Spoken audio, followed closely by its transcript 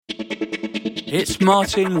It's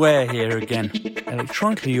Martin Ware here again.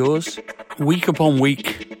 Electronically yours, week upon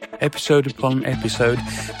week, episode upon episode.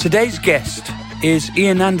 Today's guest is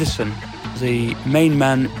Ian Anderson, the main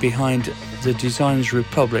man behind the Designs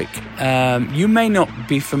Republic. You may not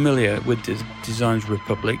be familiar with the Designs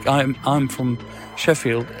Republic. I'm from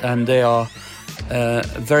Sheffield, and they are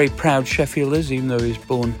very proud Sheffielders, even though he's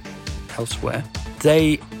born elsewhere.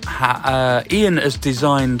 Ian has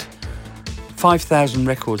designed 5,000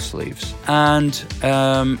 record sleeves, and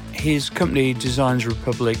his company Designs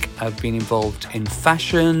Republic have been involved in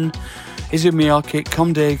fashion, Issey Miyake,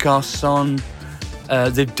 Comme des Garçons.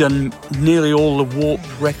 They've done nearly all the Warp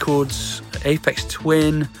records. Aphex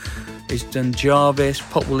Twin. He's done Jarvis,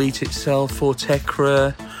 Pop Will Eat Itself,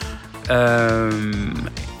 Fortecra.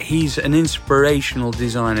 He's an inspirational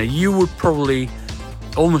designer. You would probably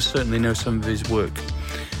almost certainly know some of his work.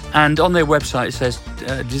 And on their website it says,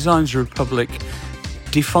 Designs Republic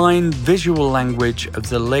defined visual language of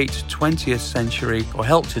the late 20th century, or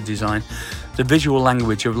helped to design the visual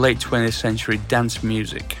language of late 20th century dance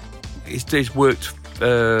music. He's worked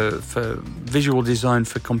for visual design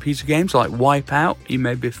for computer games like Wipeout, you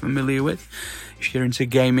may be familiar with if you're into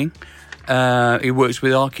gaming. He works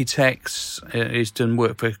with architects. He's done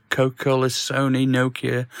work for Coca-Cola, Sony,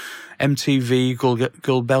 Nokia, MTV,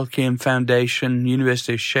 Gulbenkian Foundation,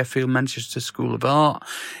 University of Sheffield, Manchester School of Art.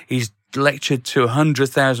 He's lectured to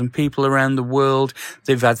 100,000 people around the world.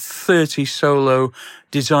 They've had 30 solo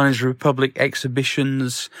Designs Republic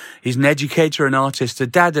exhibitions. He's an educator, an artist, a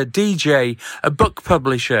dad, a DJ, a book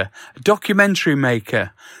publisher, a documentary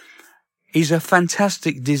maker. He's a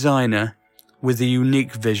fantastic designer with a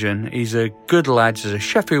unique vision. He's a good lad. He's a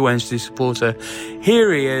Sheffield Wednesday supporter.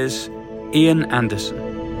 Here he is, Ian Anderson.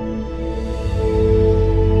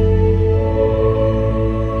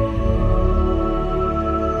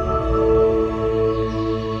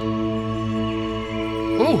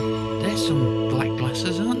 Oh, there's some black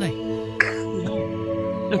glasses, aren't they?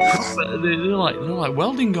 They're like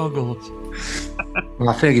welding goggles. Well,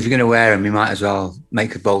 I think if you're going to wear them, you might as well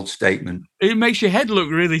make a bold statement. It makes your head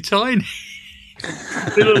look really tiny.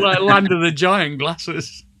 They look like Land of the Giant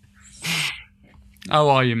glasses. How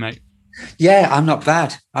are you, mate? Yeah, I'm not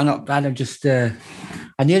bad. I'm just, I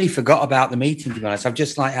nearly forgot about the meeting, to be honest. I've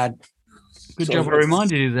just had... Good job I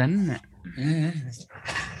reminded you then, isn't it? Yeah.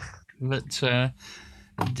 But,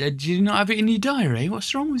 did you not have it in your diary?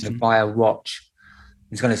 What's wrong with you? Buy a watch.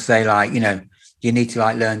 It's going to say, you need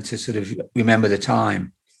to, learn to sort of remember the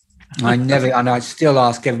time. And I still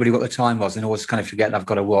ask everybody what the time was and always kind of forget I've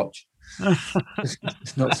got a watch.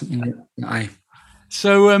 It's not something that I...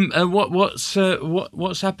 So,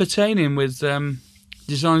 what's appertaining with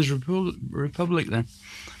Designs Republic then?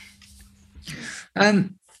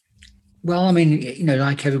 Well, I mean,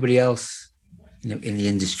 like everybody else, in the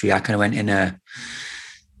industry, I kind of went in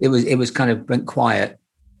it was kind of went quiet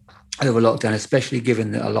over lockdown, especially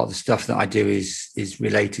given that a lot of the stuff that I do is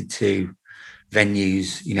related to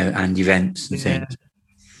venues, and events and things.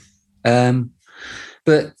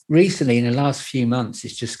 But recently, in the last few months,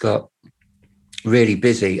 it's just got really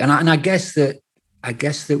busy, and I guess that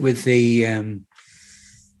with the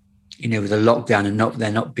with the lockdown and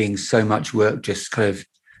there not being so much work just kind of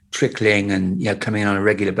trickling and coming in on a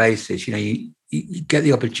regular basis, you get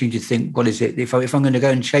the opportunity to think, what is it if I'm going to go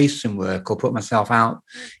and chase some work or put myself out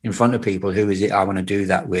in front of people? Who is it I want to do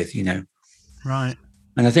that with? Right.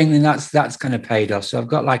 And I think that's kind of paid off. So I've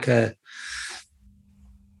got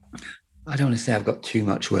I don't want to say I've got too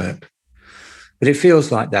much work, but it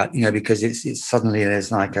feels like that, because it's suddenly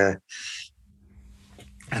there's like a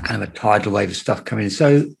kind of a tidal wave of stuff coming in.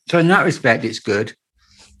 So in that respect, it's good.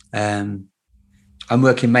 I'm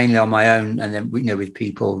working mainly on my own, and then with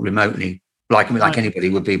people remotely, like anybody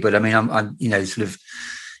would be. But I mean, I'm sort of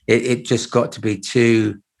it just got to be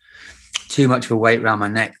too much of a weight around my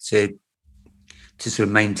neck to sort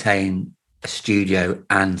of maintain a studio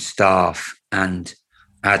and staff and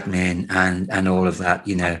admin and all of that,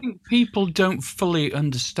 I think people don't fully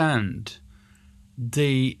understand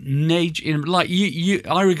the nature. Like you,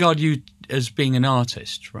 I regard you as being an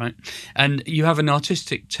artist, right? And you have an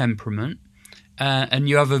artistic temperament, and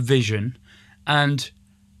you have a vision. And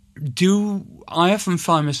I often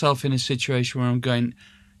find myself in a situation where I'm going,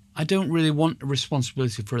 I don't really want a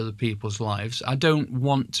responsibility for other people's lives. I don't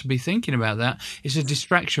want to be thinking about that. It's a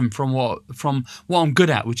distraction from what I'm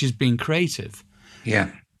good at, which is being creative.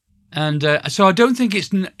 Yeah. And so I don't think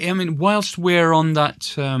it's... I mean, whilst we're on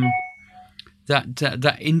that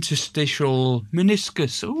interstitial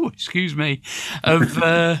meniscus... Oh, excuse me. Of...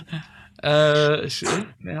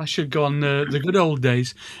 I should go on the good old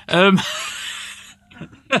days.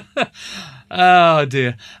 Oh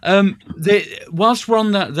dear. Whilst we're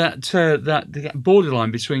on that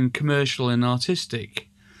borderline between commercial and artistic,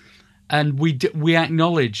 and we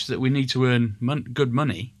acknowledge that we need to earn good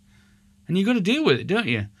money, and you've got to deal with it, don't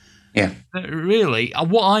you? Yeah. Really,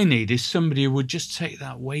 what I need is somebody who would just take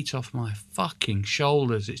that weight off my fucking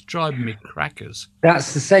shoulders. It's driving me crackers.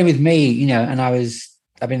 That's the same with me, and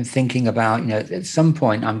I've been thinking about, at some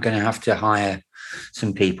point I'm going to have to hire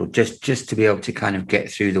some people just to be able to kind of get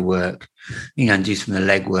through the work, and do some of the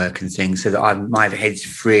legwork and things, so that my head's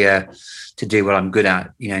freer to do what I'm good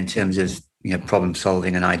at, in terms of, problem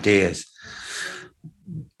solving and ideas.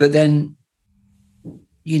 But then,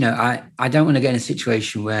 I don't want to get in a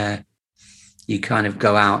situation where you kind of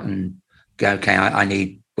go out and go, okay, I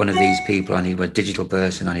need one of these people, I need a digital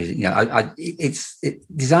person, I need,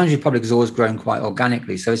 Design Republic has always grown quite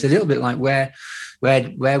organically. So it's a little bit like where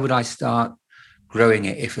would I start growing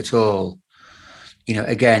it, if at all?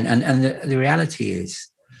 Again, and the reality is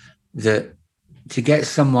that to get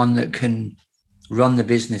someone that can run the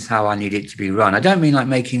business how I need it to be run, I don't mean like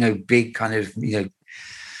making a big kind of,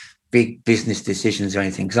 big business decisions or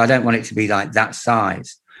anything, because I don't want it to be like that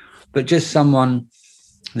size, but just someone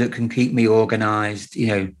that can keep me organized,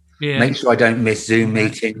 make sure I don't miss Zoom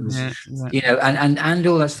meetings, and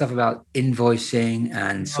all that stuff about invoicing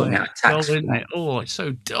and sorting out tax. Dull, isn't it? Oh, it's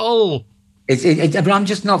so dull. But I'm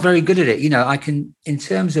just not very good at it. I can, in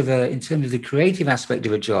terms of the creative aspect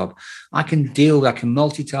of a job, I can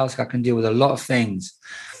multitask, I can deal with a lot of things.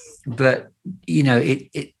 But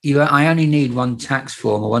I only need one tax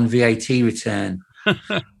form or one VAT return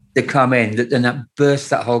to come in, and that bursts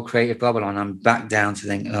that whole creative bubble, and I'm back down to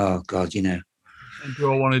think, oh God, Do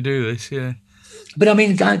I want to do this? Yeah. But I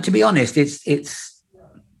mean, to be honest, it's.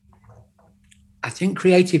 I think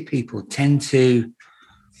creative people tend to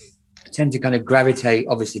kind of gravitate,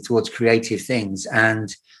 obviously, towards creative things,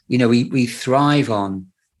 and we thrive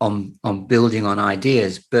on building on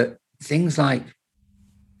ideas, but things like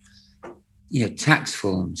tax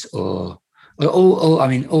forms or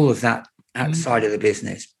all of that outside of the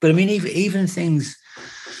business. But I mean, even things.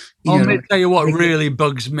 I'm going to tell you what really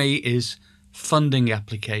bugs me is funding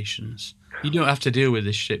applications. You don't have to deal with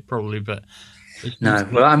this shit probably, but no.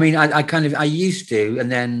 Well, I mean, I used to,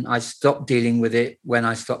 and then I stopped dealing with it when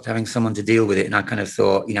I stopped having someone to deal with it, and I kind of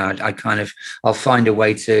thought, I'll find a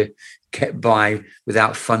way to get by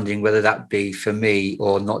without funding, whether that be for me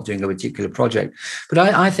or not doing a particular project. But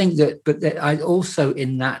I think that I also,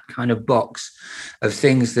 in that kind of box of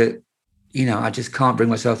things that I just can't bring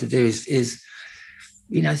myself to do is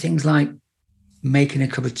things like making a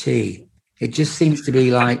cup of tea. It just seems to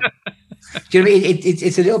be like, do you know what I mean?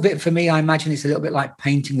 It's a little bit, for me, I imagine it's a little bit like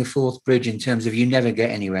painting the Forth Bridge, in terms of you never get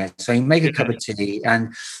anywhere. So you make a cup of tea,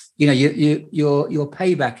 and your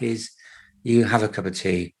payback is you have a cup of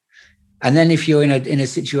tea. And then if you're in a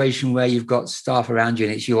situation where you've got staff around you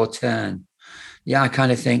and it's your turn, I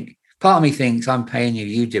kind of think, part of me thinks I'm paying you,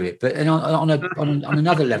 you do it. But on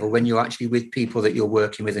another level, when you're actually with people that you're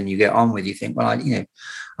working with and you get on with, you think, well,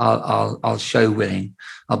 I'll show willing,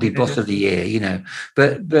 I'll be boss of the year,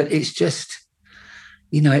 But it's just,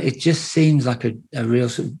 it just seems like a real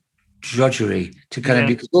sort of drudgery to kind of,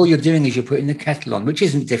 because all you're doing is you're putting the kettle on, which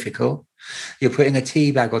isn't difficult. You're putting a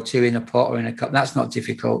tea bag or two in a pot or in a cup. That's not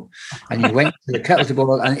difficult. And you wait for the kettle to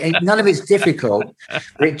boil, and none of it's difficult.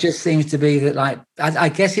 But it just seems to be that, like, I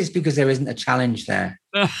guess it's because there isn't a challenge there.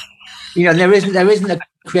 There isn't a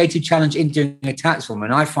creative challenge in doing a tax form,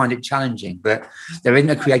 and I find it challenging. But there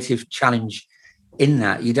isn't a creative challenge in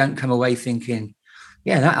that. You don't come away thinking,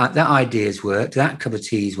 that idea's worked, that cup of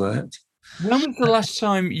tea's worked. When was the last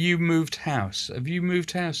time you moved house? Have you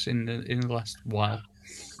moved house in the last while?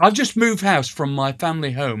 I've just moved house from my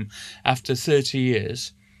family home after 30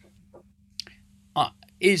 years.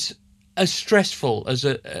 It's as stressful as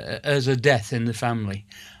a death in the family.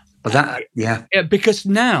 Well, because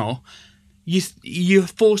now you're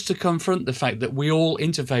forced to confront the fact that we all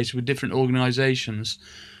interface with different organisations.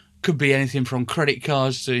 Could be anything from credit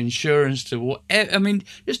cards to insurance to what. I mean,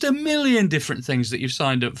 just a million different things that you've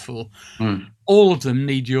signed up for. All of them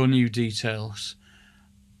need your new details.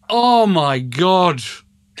 Oh my God.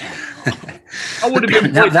 I would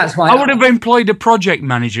have employed a project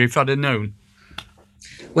manager if I'd have known.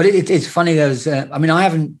 Well, it's funny.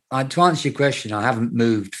 To answer your question, I haven't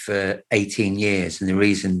moved for 18 years. And the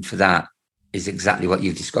reason for that is exactly what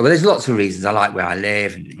you've described. Well, there's lots of reasons. I like where I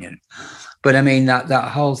live. But I mean, that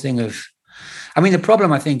whole thing of, the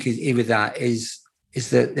problem I think is with that is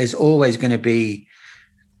that there's always going to be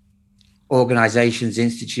organizations,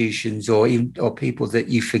 institutions, or people that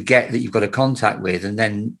you forget that you've got a contact with, and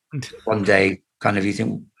then one day kind of you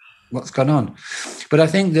think, what's gone on. But I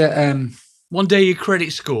think that one day your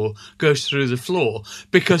credit score goes through the floor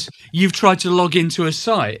because you've tried to log into a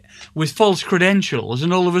site with false credentials,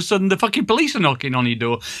 and all of a sudden the fucking police are knocking on your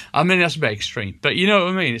door. I mean, that's a bit extreme, but you know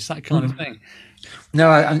what I mean. It's that kind of thing.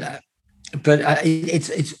 No,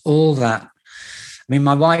 it's all that. I mean,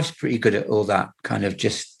 my wife's pretty good at all that kind of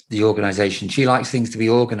just the organisation. She likes things to be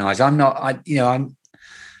organised. I'm not. I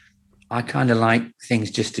kind of like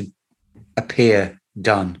things just to appear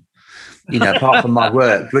done. Apart from my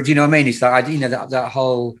work, but you know what I mean? It's like, that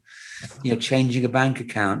whole, changing a bank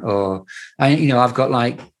account, or, I've got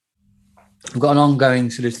an ongoing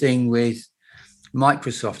sort of thing with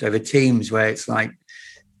Microsoft over Teams where it's like,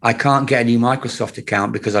 I can't get a new Microsoft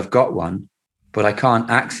account because I've got one, but I can't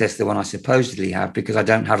access the one I supposedly have because I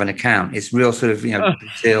don't have an account. It's real sort of,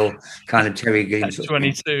 still kind of Terry Green.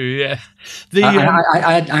 22, yeah.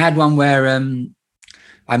 I had one where,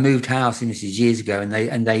 I moved house, and this is years ago, and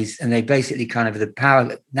they basically kind of the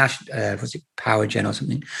power national Power Gen or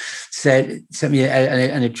something sent me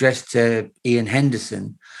an address to Ian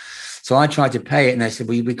Henderson. So I tried to pay it, and they said,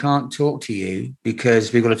 "Well, we can't talk to you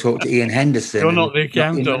because we've got to talk to Ian Henderson." You're not the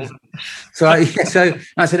accountant. So I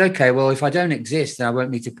said, "Okay, well, if I don't exist, then I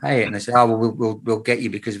won't need to pay it." And they said, "Oh, well, we'll get you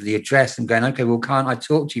because of the address." I'm going, "Okay, well, can't I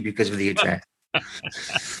talk to you because of the address?"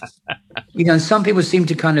 And some people seem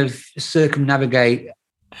to kind of circumnavigate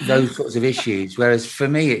those sorts of issues, whereas for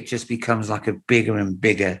me it just becomes like a bigger and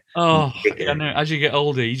bigger. I know. As you get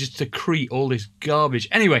older, you just secrete all this garbage.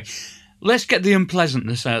 Anyway, let's get the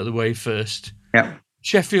unpleasantness out of the way first. Yeah.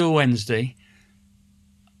 Sheffield Wednesday.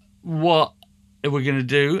 What are we going to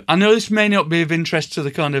do? I know this may not be of interest to the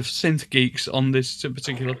kind of synth geeks on this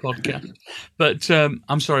particular podcast, but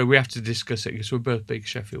I'm sorry, we have to discuss it because we're both big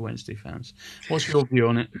Sheffield Wednesday fans. What's your view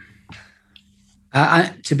on it?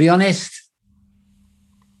 To be honest,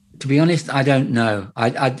 I don't know.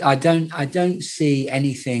 I don't see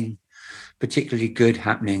anything particularly good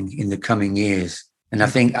happening in the coming years, and I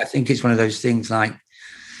think it's one of those things like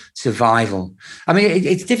survival. I mean,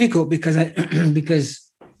 it's difficult because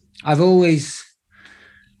I've always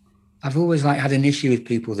like had an issue with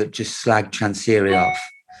people that just slag Chansiri off,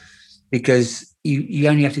 because you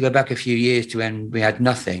only have to go back a few years to when we had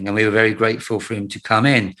nothing, and we were very grateful for him to come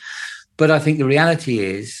in. But I think the reality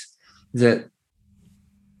is that,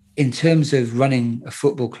 in terms of running a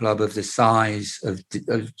football club of the size of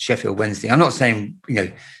Sheffield Wednesday, I'm not saying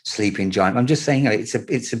sleeping giant. I'm just saying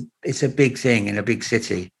it's a big thing in a big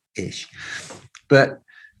city-ish. But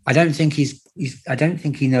I don't think I don't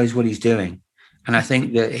think he knows what he's doing, and I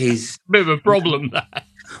think that he's a bit of a problem. That.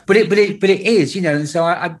 But it is, and so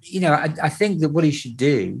I think that what he should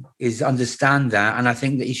do is understand that, and I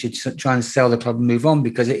think that he should try and sell the club and move on,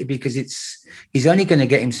 because he's only going to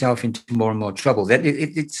get himself into more and more trouble.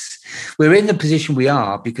 We're in the position we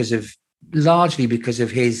are largely because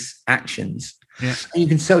of his actions. Yeah. And you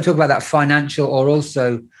can still talk about that financial, or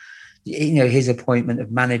also, his appointment of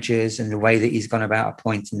managers and the way that he's gone about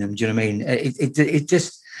appointing them. Do you know what I mean? It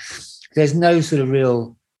just, there's no sort of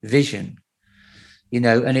real vision.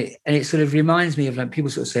 And it sort of reminds me of, like, people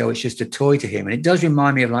sort of say, oh, it's just a toy to him. And it does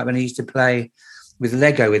remind me of, like, when I used to play with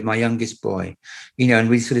Lego with my youngest boy, and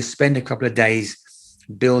we sort of spend a couple of days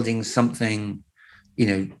building something,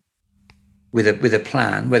 with a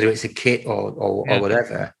plan, whether it's a kit or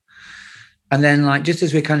whatever. And then, like, just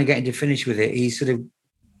as we're kind of getting to finish with it, he sort of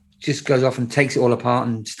just goes off and takes it all apart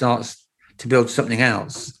and starts to build something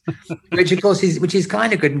else, which of course is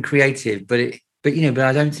kind of good and creative, but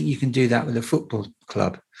I don't think you can do that with a football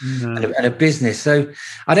club and a business. So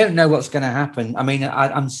I don't know what's going to happen. I mean,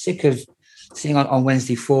 I'm sick of seeing on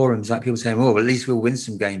Wednesday forums, like, people saying, oh, well, at least we'll win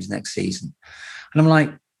some games next season. And I'm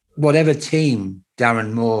like, whatever team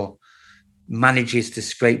Darren Moore manages to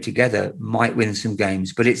scrape together might win some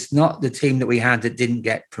games, but it's not the team that we had that didn't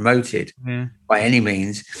get promoted by any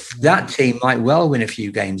means. That team might well win a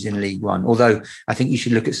few games in League One, although I think you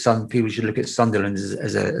should look at people should look at Sunderland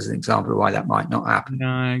as an example of why that might not happen. No,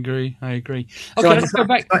 I agree. Okay, so let's go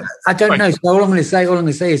back. I don't know. So all I'm going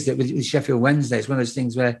to say is that with Sheffield Wednesday, it's one of those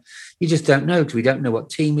things where you just don't know, because we don't know what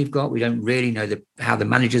team we've got. We don't really know how the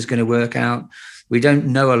manager's going to work out. We don't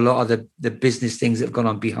know a lot of the business things that have gone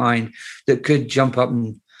on behind that could jump up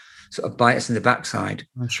and sort of bite us in the backside.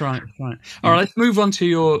 That's right. All right, let's move on to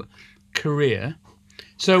your career.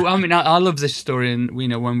 So, I mean, I love this story, and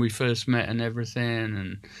when we first met and everything,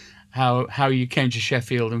 and how you came to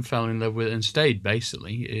Sheffield and fell in love with it and stayed,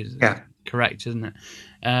 basically, is correct, isn't it?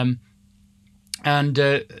 And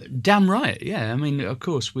damn right, yeah. I mean, of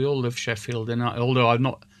course, we all love Sheffield, and although I've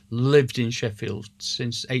not lived in Sheffield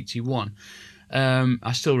since '81.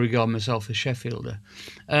 I still regard myself as Sheffielder.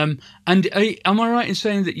 And am I right in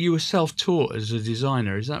saying that you were self-taught as a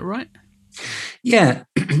designer? Is that right? Yeah,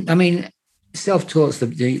 I mean, self-taught's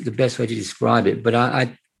the best way to describe it. But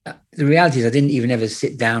the reality is, I didn't even ever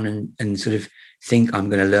sit down and sort of think I'm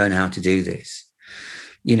going to learn how to do this.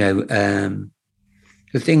 The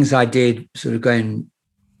things I did, sort of going.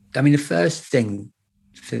 I mean, the first thing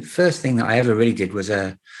that I ever really did was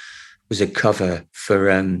a cover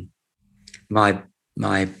for my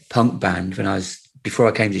punk band before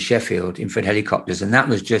I came to Sheffield, Infrared Helicopters, and that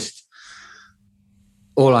was just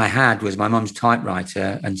all I had was my mum's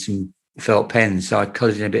typewriter and some felt pens. So I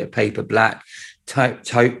coloured in a bit of paper black,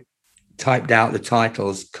 typed out the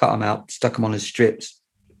titles, cut them out, stuck them on as strips.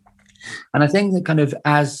 And I think that kind of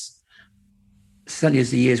certainly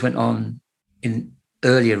as the years went on, in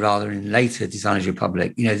later Designers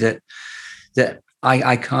Republic, that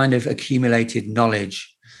I kind of accumulated knowledge,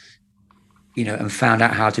 and found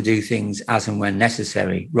out how to do things as and when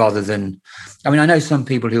necessary, rather than, I mean, I know some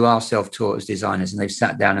people who are self-taught as designers and they've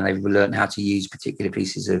sat down and they've learned how to use particular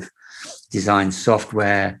pieces of design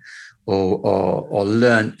software or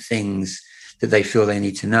learned things that they feel they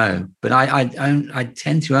need to know. But I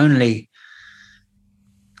tend to only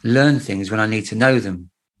learn things when I need to know them.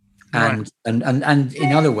 And right. and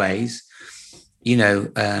in other ways,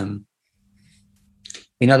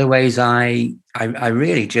 I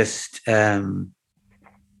really just, I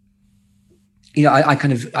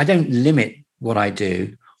don't limit what I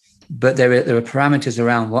do, but there are parameters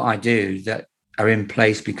around what I do that are in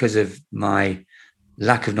place because of my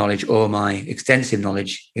lack of knowledge or my extensive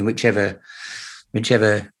knowledge in whichever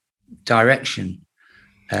direction.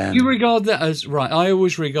 You regard that as right. I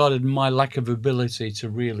always regarded my lack of ability to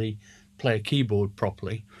really play a keyboard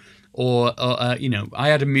properly. Or I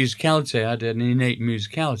had a musicality, I had an innate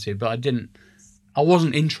musicality, but I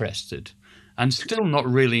wasn't interested, and still not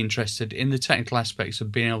really interested in the technical aspects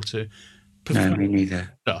of being able to perform. No, me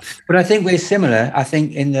neither. Stuff. But I think we're similar. I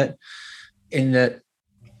think in that, there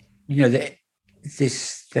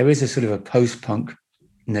is a sort of a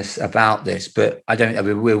post-punkness about this, but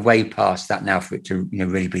we're way past that now for it to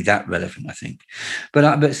really be that relevant, I think.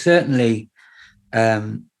 But certainly.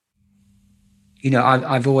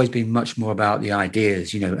 I've always been much more about the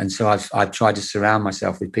ideas, and so I've tried to surround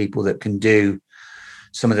myself with people that can do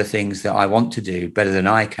some of the things that I want to do better than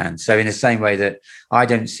I can. So in the same way that I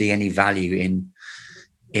don't see any value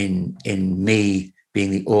in me being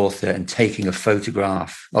the author and taking a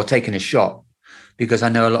photograph or taking a shot, because I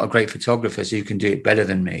know a lot of great photographers who can do it better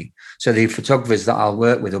than me. So the photographers that I'll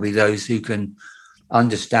work with will be those who can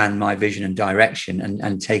understand my vision and direction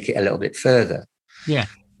and take it a little bit further. Yeah.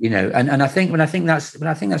 And I think that's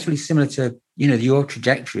really similar to your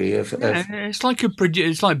trajectory of it's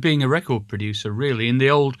like being a record producer, really, in the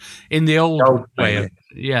old way of,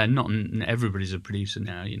 not everybody's a producer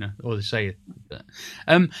now, or they say it.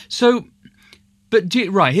 But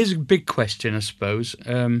here's a big question, I suppose.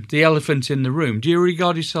 The elephant in the room. Do you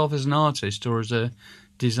regard yourself as an artist or as a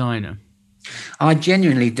designer? I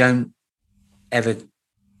genuinely don't ever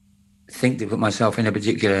think to put myself in a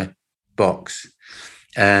particular box.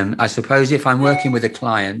 I suppose if I'm working with a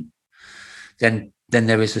client, then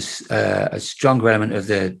there is a stronger element of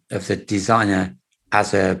the designer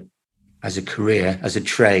as a career, as a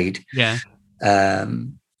trade. Yeah. But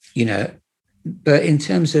in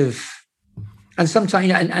terms of, and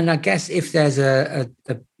sometimes, and I guess if there's a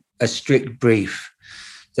strict brief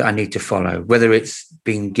that I need to follow, whether it's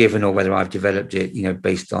been given or whether I've developed it,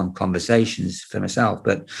 based on conversations for myself.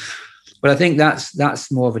 But I think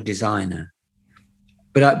that's more of a designer.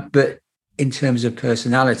 But in terms of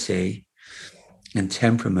personality and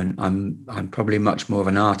temperament, I'm probably much more of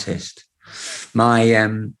an artist.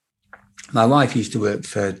 My wife used to work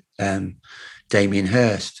for Damien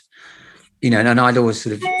Hirst, and I'd always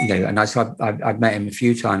sort of, and I've met him a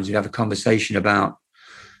few times. We'd have a conversation about,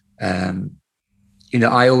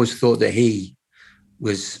 I always thought that he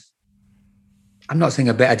was, I'm not saying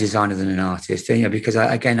a better designer than an artist, because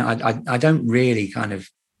I don't really kind of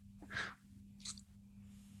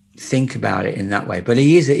think about it in that way, but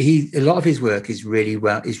a lot of his work is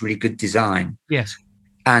really good design. Yes.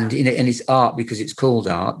 And it's art because it's called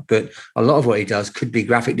art, but a lot of what he does could be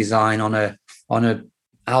graphic design on a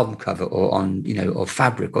album cover or on or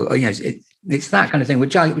fabric or it's that kind of thing,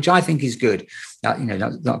 which I think is good. That's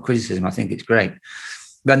not criticism. I think it's great.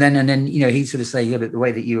 But then he sort of say, but the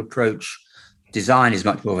way that you approach design is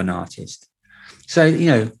much more of an artist. So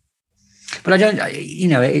but I don't.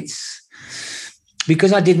 It's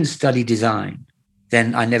because I didn't study design.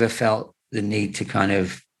 Then I never felt the need to kind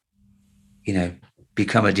of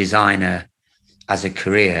become a designer as a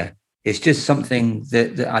career. It's just something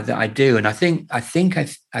that I do, and I think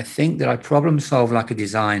that I problem solve like a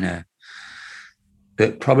designer,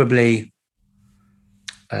 but probably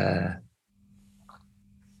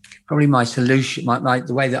my solution, the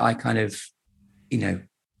way that I kind of,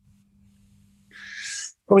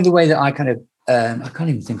 probably the way that I kind of, I can't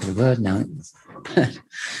even think of the word now,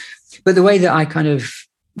 but the way that I kind of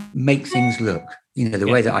make things look, the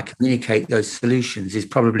way that I communicate those solutions is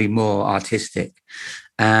probably more artistic.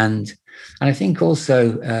 And I think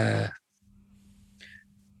also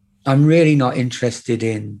I'm really not interested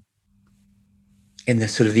in the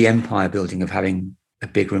sort of the empire building of having a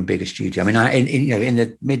bigger and bigger studio. I mean, in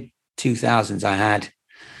the mid 2000s, I had,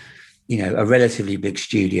 a relatively big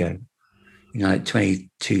studio, like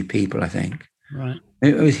 22 people, I think. Right.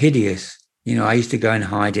 It was hideous. I used to go and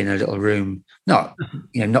hide in a little room, not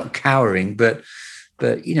cowering, but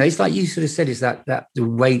it's like you sort of said, is that the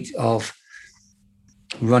weight of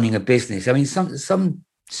running a business. I mean, some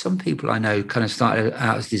people I know kind of started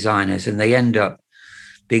out as designers and they end up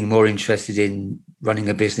being more interested in running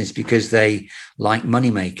a business because they like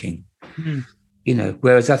money making.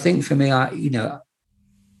 Whereas I think for me,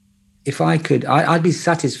 if I could, I'd be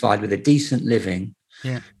satisfied with a decent living,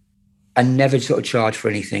 and never sort of charge for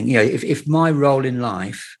anything. If my role in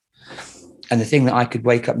life and the thing that I could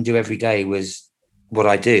wake up and do every day was what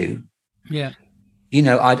I do,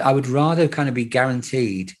 I would rather kind of be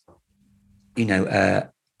guaranteed, a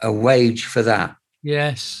wage for that.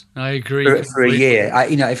 Yes, I agree. For a year,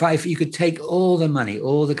 if you could take all the money,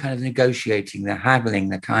 all the kind of negotiating, the haggling,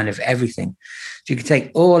 the kind of everything, if you could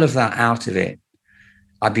take all of that out of it,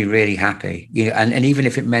 I'd be really happy. And even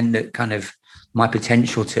if it meant that kind of my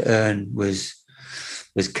potential to earn was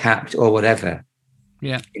capped or whatever.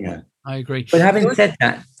 Yeah, I agree. But having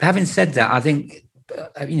said that, I think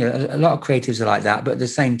a lot of creatives are like that. But at the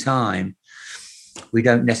same time, we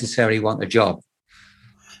don't necessarily want a job.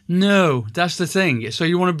 No, that's the thing. So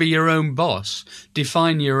you want to be your own boss,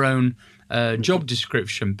 define your own job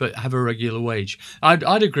description, but have a regular wage.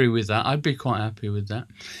 I'd agree with that. I'd be quite happy with that.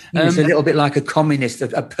 It's a little bit like a communist,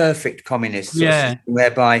 a perfect communist,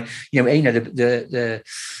 whereby the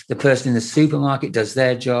person in the supermarket does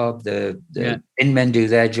their job, the inmen do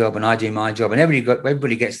their job, and I do my job, and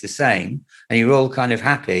everybody gets the same, and you're all kind of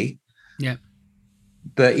happy. Yeah.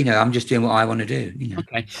 But I'm just doing what I want to do.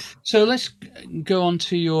 Okay, so let's go on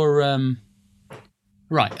to your.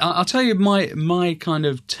 Right, I'll tell you my kind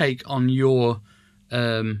of take on your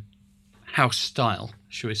house style,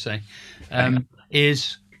 should we say,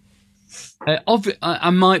 is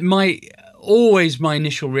my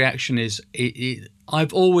initial reaction is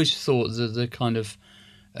I've always thought that the kind of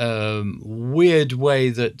weird way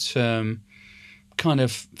that kind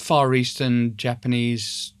of Far Eastern,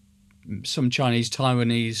 Japanese, some Chinese,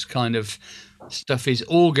 Taiwanese kind of stuff is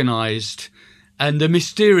organized. And the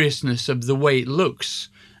mysteriousness of the way it looks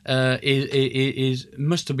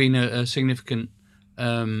must have been a significant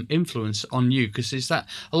influence on you, because it's that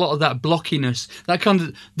a lot of that blockiness, that kind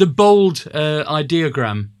of the bold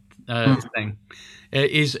ideogram thing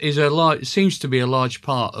seems to be a large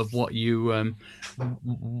part of what you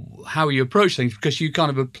how you approach things, because you kind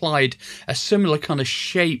of applied a similar kind of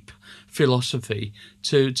shape philosophy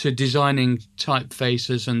to designing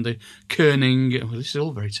typefaces and the kerning. Well, this is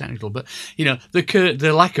all very technical, but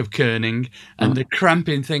the lack of kerning and the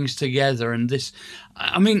cramping things together, and this.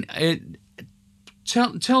 I mean,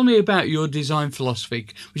 tell me about your design philosophy,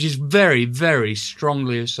 which is very, very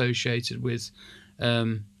strongly associated with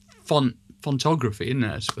fontography, isn't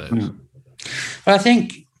it? I suppose. Well,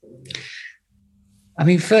 I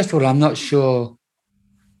mean, first of all, I'm not sure.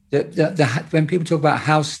 When people talk about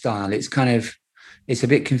house style, it's a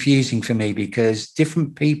bit confusing for me, because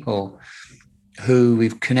different people who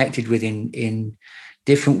we've connected with in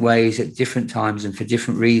different ways at different times and for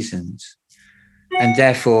different reasons, and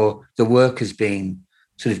therefore the work has been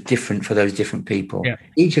sort of different for those different people. Yeah.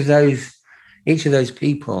 Each of those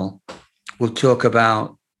people will talk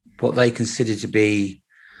about what they consider to be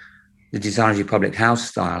the Designers Republic house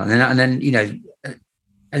style, and then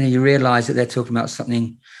you realise that they're talking about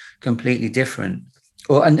something completely different.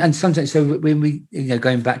 And sometimes, so when we,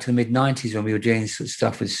 going back to the mid-90s, when we were doing sort of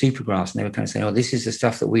stuff with Supergrass, and they were kind of saying, "Oh, this is the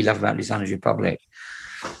stuff that we love about Designers Republic."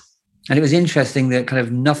 And it was interesting that kind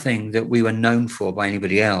of nothing that we were known for by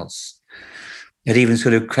anybody else had even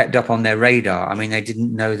sort of crept up on their radar. I mean, they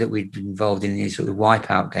didn't know that we'd been involved in any sort of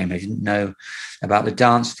Wipeout game. They didn't know about the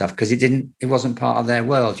dance stuff because it wasn't part of their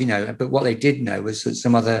world, But what they did know was that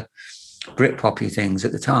some other Britpoppy things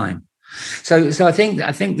at the time. So I think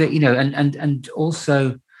that and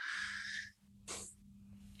also,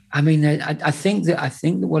 I mean, I think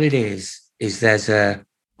that what it is there's a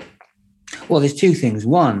Well, there's two things.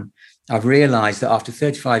 One, I've realized that after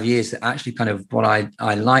 35 years, that actually kind of what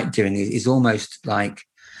I like doing is almost like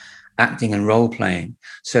acting and role playing,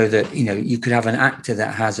 so that, you know, you could have an actor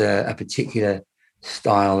that has a particular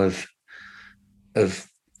style of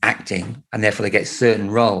acting, and therefore they get certain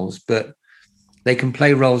roles, but they can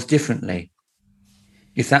play roles differently,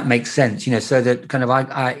 if that makes sense, you know, so that kind of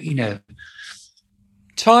I you know.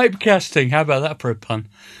 Typecasting, how about that for a pun?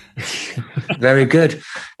 Very good.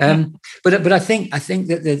 But I think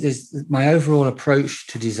that there's my overall approach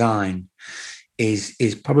to design is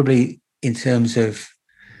probably in terms of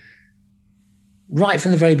right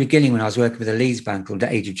from the very beginning, when I was working with a Leeds band called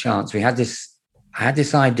The Age of Chance. I had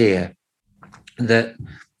this idea that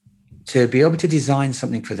to be able to design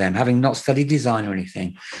something for them, having not studied design or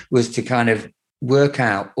anything, was to kind of work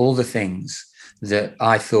out all the things that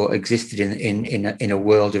I thought existed in a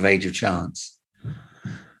world of Age of Chance.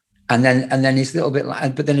 And then it's a little bit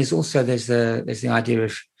like, but then there's the idea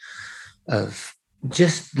of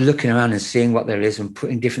just looking around and seeing what there is and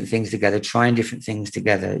putting different things together, trying different things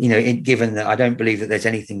together, you know, given that I don't believe that there's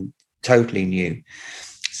anything totally new.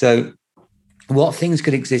 So what things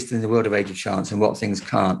could exist in the world of Age of Chance and what things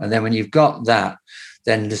can't. And then when you've got that,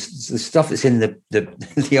 then the stuff that's in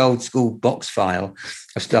the old school box file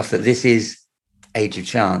of stuff that this is Age of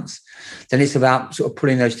Chance, then it's about sort of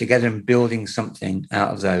putting those together and building something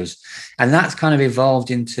out of those. And that's kind of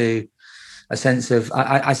evolved into a sense of,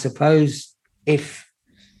 I suppose,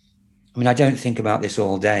 I don't think about this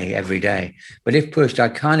all day, every day, but if pushed, I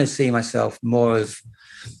kind of see myself more of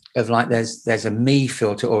like there's a me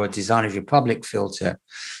filter or a Designers Republic filter.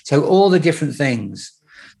 So all the different things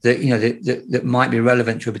that, you know, that might be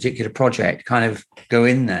relevant to a particular project kind of go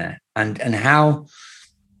in there, and how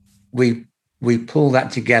we pull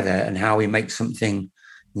that together and how we make something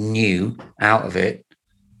new out of it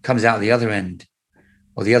comes out the other end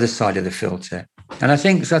or the other side of the filter. And I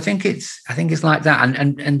think it's like that.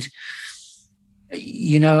 And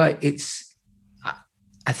you know,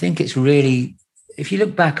 I think it's really, if you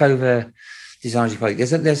look back over Designers Republic,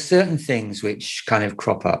 there's certain things which kind of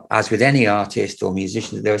crop up, as with any artist or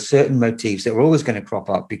musician. There are certain motifs that are always going to crop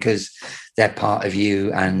up because they're part of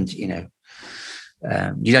you, and, you know,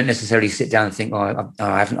 you don't necessarily sit down and think, oh,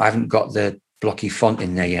 I haven't got the blocky font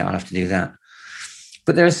in there yet, I'll have to do that.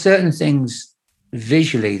 But there are certain things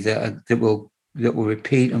visually that will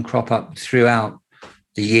repeat and crop up throughout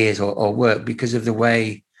the years or work because of the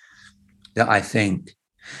way that I think.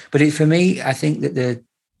 But for me, I think that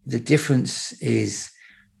the difference is,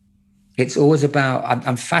 it's always about,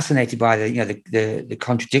 I'm fascinated by the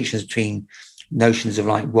contradictions between notions of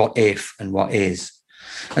like what if and what is.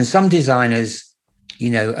 And some designers, you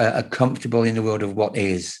know, are comfortable in the world of what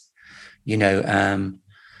is, you know,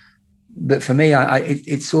 but for me,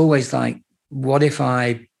 it's always like, what if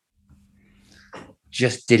I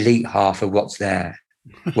just delete half of what's there?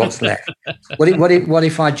 What's left? What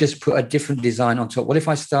if I just put a different design on top? What if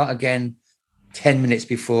I start again 10 minutes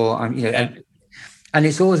before I'm, you know, and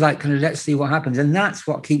it's always like, kind of, let's see what happens. And that's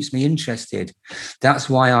what keeps me interested. That's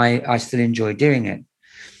why I still enjoy doing it.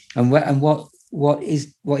 And what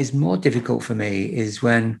is more difficult for me is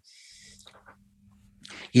when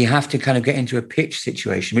you have to kind of get into a pitch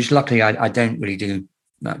situation, which luckily I don't really do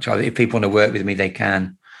much. If people want to work with me, they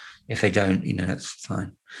can. If they don't, you know, that's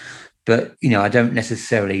fine. But, you know, I don't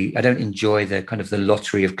enjoy the kind of the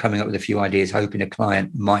lottery of coming up with a few ideas, hoping a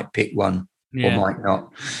client might pick one or might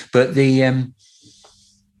not. But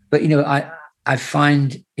but, you know, I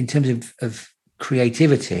find in terms of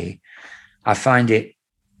creativity, I find it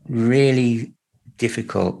really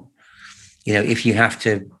difficult, you know, if you have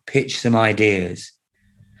to pitch some ideas.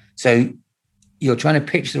 So you're trying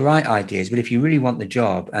to pitch the right ideas, but if you really want the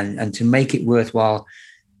job and to make it worthwhile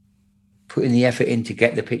putting the effort in to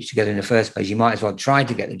get the pitch together in the first place, you might as well try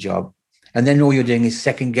to get the job. And then all you're doing is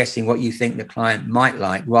second guessing what you think the client might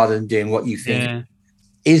like, rather than doing what you think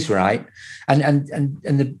is right. And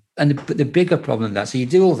the bigger problem that, so you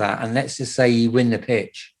do all that, and let's just say you win the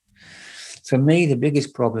pitch. For me, the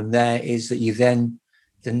biggest problem there is that you then,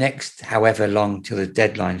 the next however long till the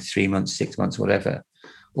deadline, 3 months, 6 months, whatever,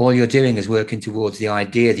 all you're doing is working towards the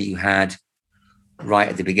idea that you had right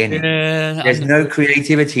at the beginning. There's no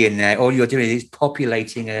creativity in there. All you're doing is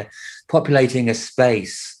populating a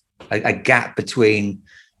space, a gap between,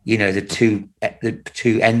 you know, the two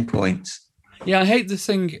endpoints. Yeah, I hate the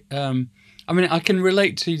thing. I mean, I can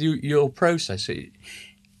relate to your process.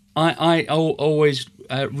 I always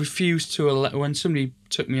refuse to, when somebody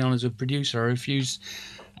took me on as a producer, I refused.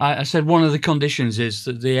 I said one of the conditions is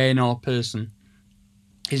that the A&R person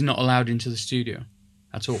is not allowed into the studio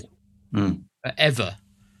at all. Ever.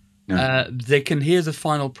 They can hear the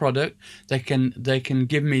final product. They can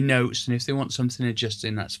give me notes, and if they want something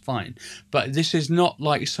adjusting, that's fine. But this is not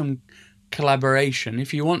like some collaboration.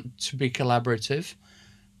 If you want to be collaborative,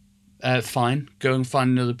 fine, go and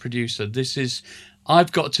find another producer. This is,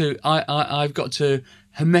 I've got to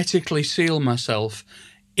hermetically seal myself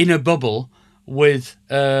in a bubble with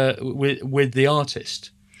the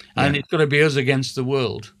artist, and it's got to be us against the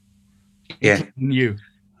world. Including you.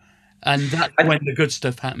 And that's when the good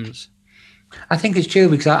stuff happens. I think it's true,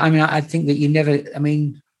 because I think that you never.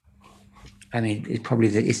 It's probably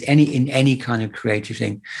it's in any kind of creative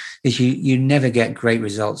thing, is you never get great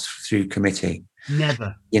results through committee.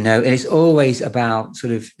 Never. And it's always about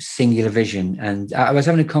sort of singular vision. And I was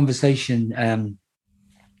having a conversation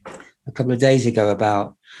a couple of days ago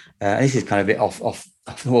about this is kind of a bit off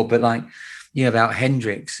the wall, but like about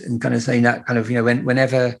Hendrix, and kind of saying that kind of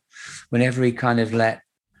whenever he kind of let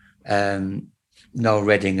Noel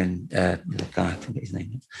Redding and the guy, I forget his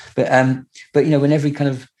name, but whenever he kind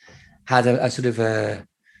of had a sort of an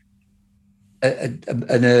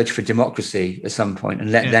urge for democracy at some point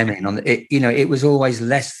and let them in on it, it was always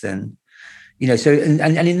less than, so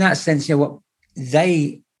and in that sense, what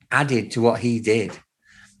they added to what he did,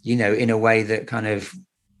 in a way that kind of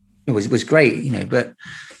was great, but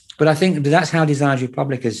I think that's how Designers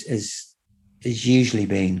Republic has usually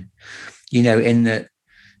been, in that.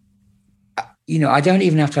 I don't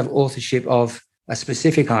even have to have authorship of a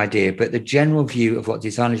specific idea, but the general view of what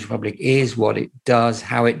Designers Republic is, what it does,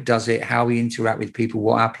 how it does it, how we interact with people,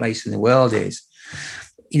 what our place in the world is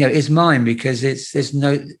mine, because if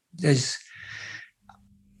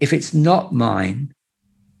it's not mine,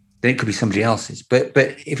 then it could be somebody else's. But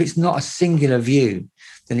if it's not a singular view,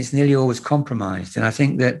 then it's nearly always compromised. And I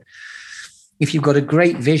think that if you've got a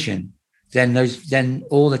great vision, then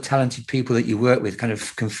all the talented people that you work with kind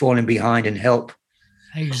of can fall in behind and help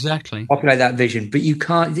populate that vision. But you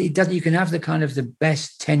can't. You can have the kind of the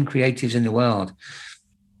best 10 creatives in the world,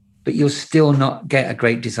 but you'll still not get a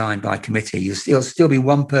great design by committee. You'll still be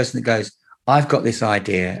one person that goes, "I've got this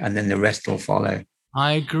idea," and then the rest will follow.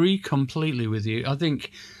 I agree completely with you. I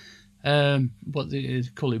think what they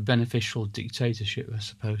call it, beneficial dictatorship, I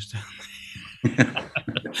suppose.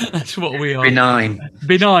 That's what we are. Benign,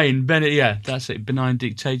 yeah, that's it. Benign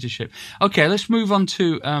dictatorship. Okay, let's move on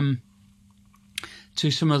to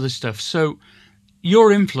some other stuff. So,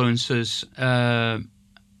 your influences.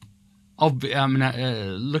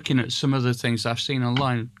 Looking at some other things I've seen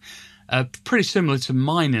online, pretty similar to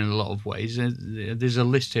mine in a lot of ways. There's a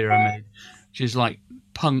list here I made, which is like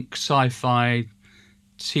punk, sci-fi,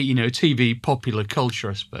 TV, popular culture,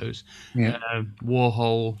 I suppose. Yeah.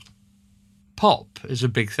 Warhol. Pop is a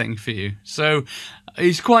big thing for you, so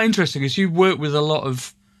it's quite interesting because you work with a lot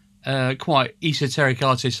of quite esoteric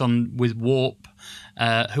artists with Warp,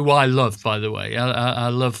 who I love, by the way. I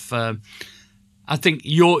love. I think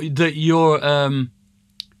your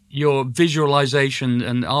visualization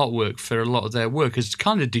and artwork for a lot of their work has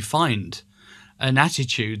kind of defined an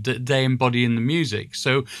attitude that they embody in the music.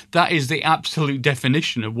 So that is the absolute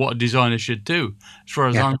definition of what a designer should do, as far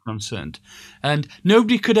as I'm concerned. And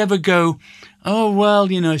nobody could ever go, oh, well,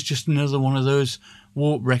 it's just another one of those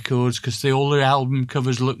Warp records because all the album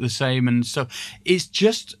covers look the same and stuff. It's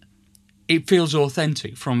just, it feels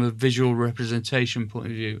authentic from a visual representation point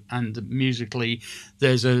of view, and musically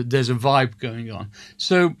there's a vibe going on.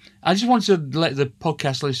 So I just want to let the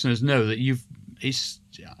podcast listeners know that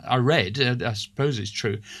I read, I suppose it's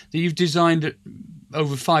true, that you've designed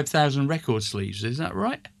over 5,000 record sleeves. Is that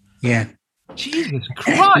right? Yeah. Jesus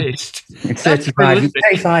Christ. It's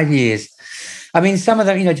 35 years. I mean, some of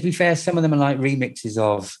them, to be fair, some of them are like remixes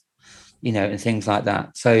of, and things like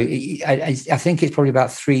that. So I think it's probably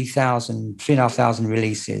about 3,500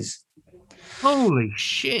 releases. Holy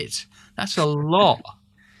shit. That's a lot.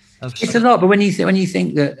 It's a lot, but when you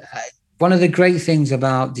think that... one of the great things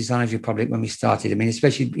about Designers Republic when we started,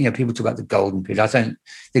 especially, people talk about the golden period.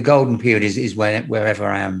 The golden period is wherever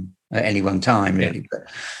I am at any one time, really. Yeah.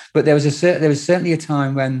 But there was certainly a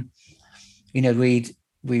time when, we'd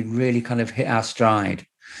really kind of hit our stride.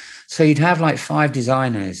 So you'd have like 5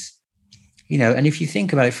 designers, and if you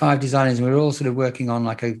think about it, 5 designers, and we're all sort of working on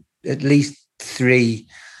like at least 3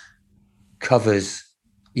 covers,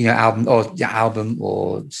 album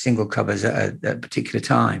or single covers at a particular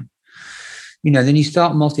time. Then you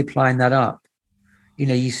start multiplying that up.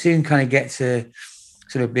 You soon kind of get to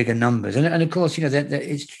sort of bigger numbers. And of course, that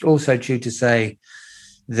it's also true to say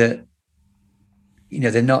that,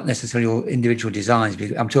 they're not necessarily all individual designs.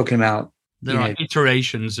 I'm talking about, There are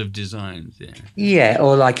iterations of designs, yeah. Yeah,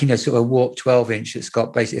 or like, sort of Warp 12-inch that's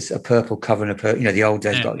got basically it's a purple cover and the old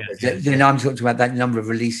days got. Then I'm talking about that number of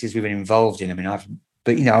releases we've been involved in. I mean,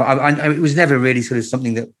 it was never really sort of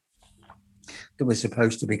something that was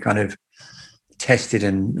supposed to be kind of tested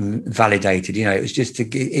and validated. It was just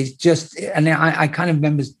and I kind of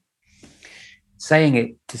remember saying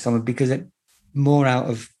it to someone because I'm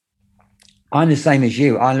the same as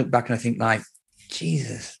you. I look back and I think like,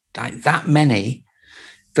 Jesus, like that many.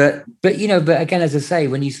 But again, as I say,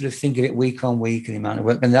 when you sort of think of it week on week and the amount of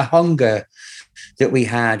work and the hunger that we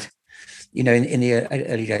had, in the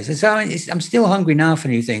early days. And so I'm still hungry now for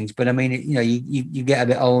new things. But I mean, you get a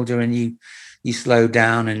bit older and you slow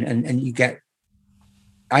down and you get.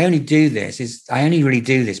 I only really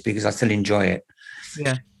do this because I still enjoy it.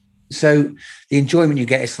 Yeah. So the enjoyment you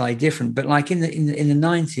get is slightly different. But like in the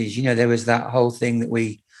 90s, there was that whole thing that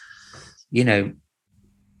we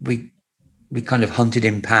kind of hunted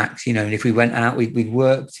in packs, and if we went out, we'd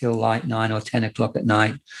work till like 9 or 10 o'clock at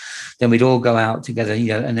night. Then we'd all go out together,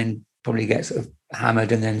 and then probably get sort of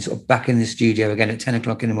hammered and then sort of back in the studio again at 10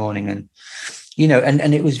 o'clock in the morning. And,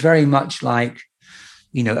 and it was very much like,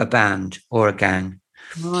 a band or a gang,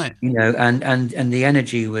 right. And the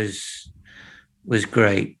energy was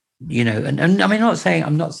great, and I mean,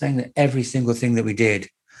 I'm not saying that every single thing that we did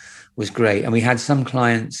was great. And we had some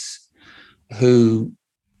clients who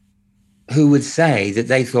would say that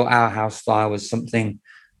they thought our house style was something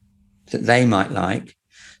that they might like,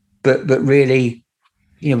 but really,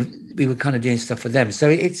 we were kind of doing stuff for them. So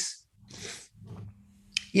it's,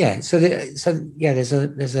 yeah. There's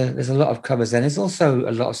a lot of covers. Then there's also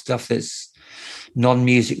a lot of stuff that's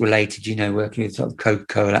non-music related. Working with sort of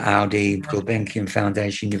Coca-Cola, Audi, Gulbenkian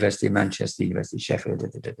Foundation, University of Manchester, University of Sheffield,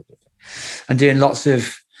 and doing lots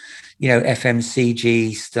of,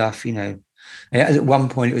 FMCG stuff. At one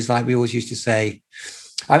point, it was like we always used to say.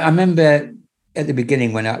 I remember at the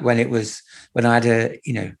beginning when I had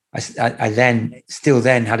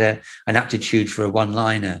an aptitude for a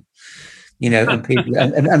one-liner,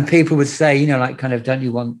 and people would say, like, kind of, don't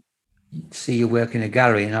you want to see your work in a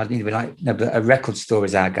gallery? And I'd be like, no, but a record store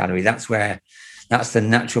is our gallery. That's the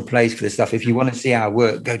natural place for the stuff. If you want to see our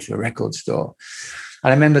work, go to a record store.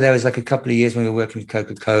 And I remember there was like a couple of years when we were working with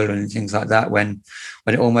Coca-Cola and things like that, when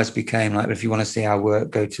it almost became like, if you want to see our work,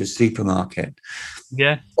 go to a supermarket,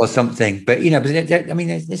 or something. But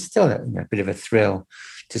there's still a bit of a thrill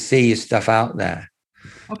to see your stuff out there.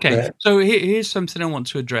 Okay, so here's something I want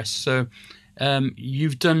to address. So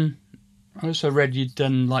you've done. I also read you'd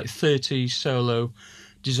done like 30 solo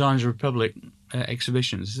Designs Republic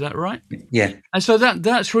exhibitions. Is that right? Yeah. And so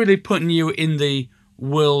that's really putting you in the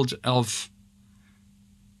world of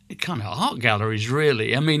kind of art galleries,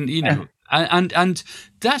 really. I mean, and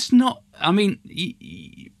that's not. I mean,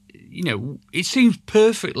 it seems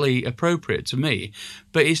perfectly appropriate to me,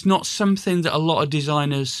 but it's not something that a lot of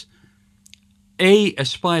designers A,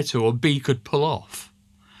 aspire to, or B, could pull off.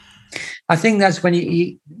 I think that's when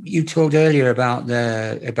you talked earlier about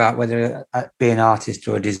whether be an artist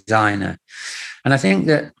or a designer, and I think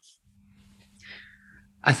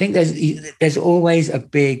there's always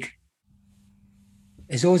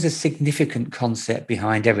a significant concept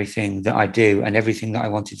behind everything that I do and everything that I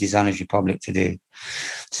wanted Designers Republic to do.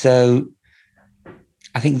 So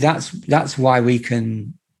I think that's why we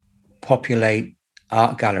can populate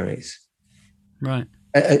art galleries, right?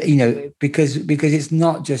 Because it's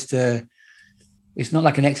not just it's not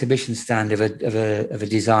like an exhibition stand of a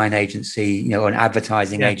design agency, or an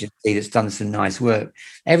advertising agency that's done some nice work.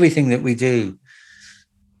 Everything that we do,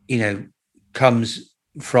 comes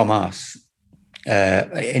from us.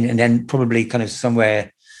 And then probably kind of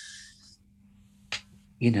somewhere,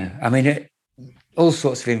 I mean, all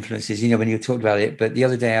sorts of influences, when you talked about it. But the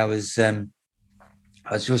other day I was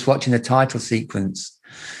just watching the title sequence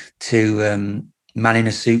to Man in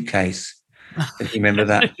a Suitcase. If you remember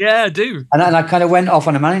that. Yeah, I do. And I kind of went off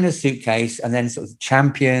on a Man in a Suitcase and then sort of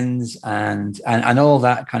Champions and all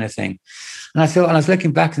that kind of thing. And I was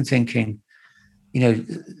looking back and thinking,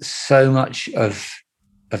 so much of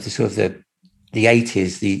the sort of the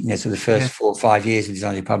 80s, sort of the first 4 or 5 years of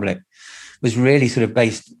Design Republic was really sort of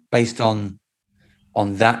based on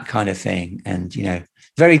that kind of thing, and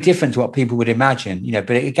very different to what people would imagine.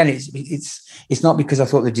 But again, it's not because I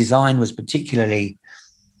thought the design was particularly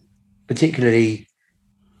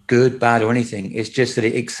good, bad, or anything. It's just that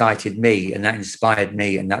it excited me and that inspired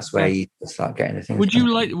me, and that's where you start getting the things. Would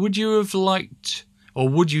you have liked, or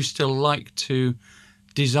would you still like to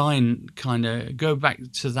design, kind of go back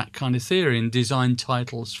to that kind of theory and design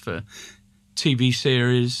titles for TV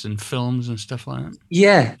series and films and stuff like that?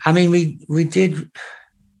 Yeah, I mean, we did.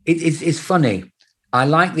 it's funny. I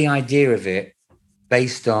like the idea of it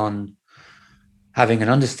based on having an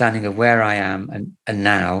understanding of where I am and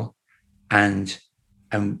now, and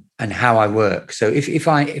how I work. So if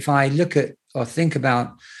I look at or think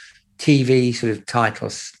about TV sort of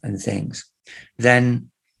titles and things, then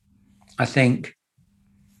I think,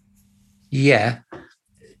 yeah,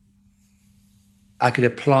 I could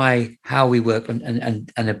apply how we work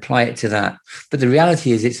and apply it to that. But the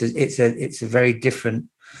reality is, it's a very different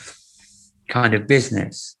kind of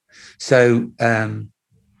business. So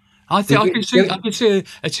I think I could see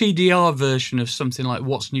a TDR version of something like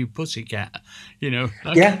What's New Pussycat, Yeah,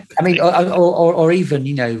 I mean, or even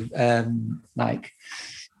like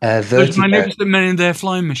Those Vertigo. magnificent men in their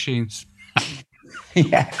flying machines.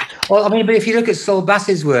 Yeah. Well, I mean, but if you look at Saul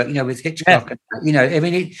Bass's work, with Hitchcock, I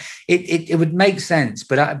mean, it would make sense.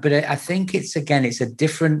 But I think it's a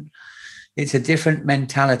different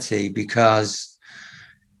mentality, because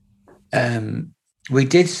we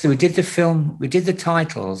did the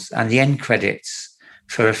titles and the end credits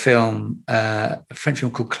for a French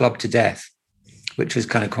film called Club to Death, which was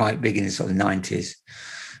kind of quite big in the sort of 90s.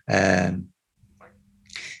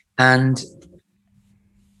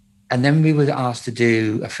 And then we were asked to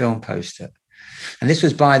do a film poster, and this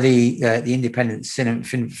was by the independent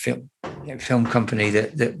film company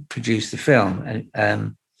that produced the film,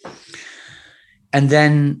 and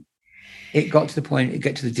then it got to the point. It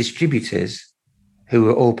got to the distributors, who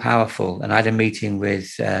were all powerful, and I had a meeting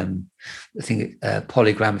with I think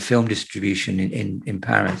Polygram Film Distribution in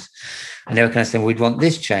Paris, and they were kind of saying, we'd want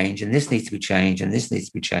this change, and this needs to be changed, and this needs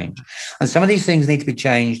to be changed, and some of these things need to be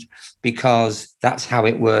changed because that's how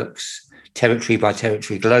it works, territory by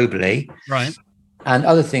territory, globally, right? And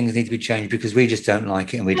other things need to be changed because we just don't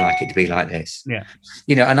like it, and we'd like it to be like this. Yeah,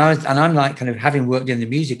 and I'm like, kind of having worked in the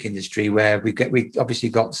music industry, where we obviously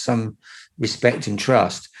got some respect and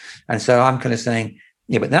trust, and so I'm kind of saying,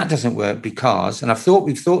 yeah, but that doesn't work because, and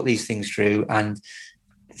we've thought these things through, and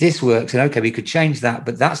this works, and okay, we could change that,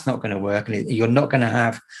 but that's not going to work, and you're not going to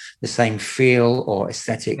have the same feel or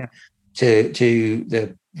aesthetic to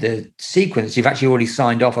the sequence you've actually already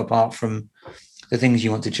signed off, apart from the things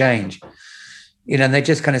you want to change. And they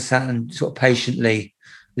just kind of sat and sort of patiently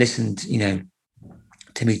listened,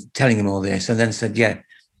 to me telling them all this, and then said,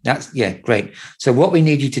 great. So what we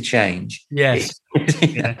need you to change. Yes.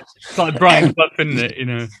 It's like Brian Clough, isn't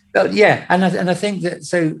it? Yeah. And I think that,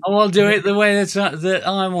 so. Oh, I'll do it the way that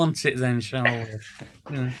I want it then, shall we?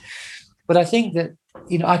 But I think that,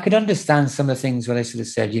 I could understand some of the things where they sort of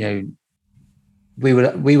said, we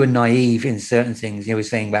were naive in certain things. We were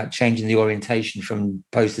saying about changing the orientation from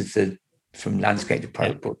posters from landscape to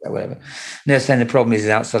portrait or whatever. And they're saying the problem is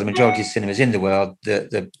outside the majority of cinemas in the world,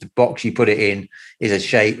 the box you put it in is a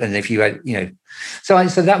shape, and if you had, so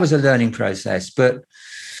that was a learning process. But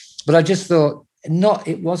I just thought,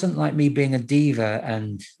 it wasn't like me being a diva,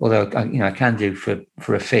 and although I can do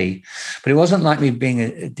for a fee, but it wasn't like me being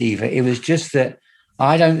a diva. It was just that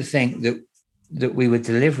I don't think that we were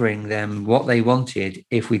delivering them what they wanted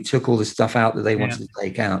if we took all the stuff out that they wanted to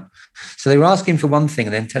take out. So they were asking for one thing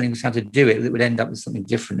and then telling us how to do it that would end up with something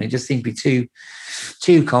different. It just seemed to be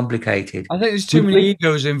too complicated. I think there's too many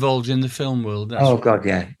egos involved in the film world. God,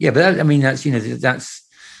 yeah. Yeah, but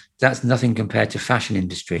that's nothing compared to fashion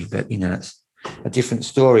industry, but that's a different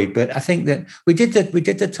story. But I think that we did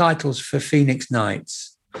the titles for Phoenix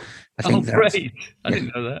Nights. I think great. I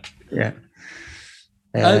didn't know that. Yeah.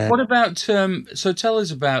 What about, so tell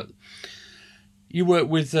us about, you worked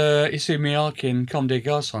with Issey Miyake in Comme des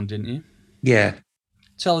Garçons, didn't you? Yeah.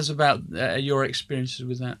 Tell us about your experiences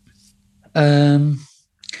with that.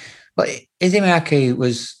 Well, Issey Miyake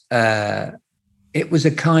was, it was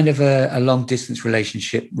a kind of a long-distance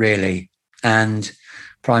relationship, really. And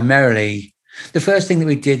primarily, the first thing that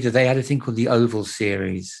we did, they had a thing called the Oval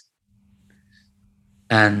Series.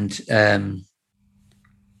 And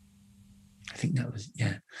I think that was,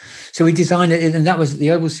 so we designed it, and that was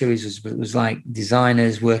the Oval Series was like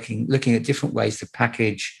designers looking at different ways to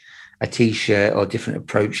package a T-shirt, or different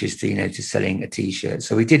approaches to selling a T-shirt.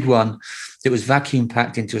 So we did one that was vacuum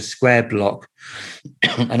packed into a square block,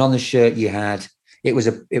 and on the shirt it was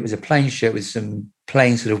a plain shirt with some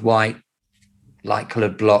plain sort of white light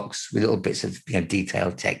colored blocks with little bits of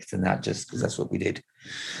detailed text, and that, just because that's what we did.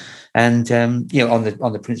 And on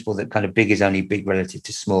the principle that kind of big is only big relative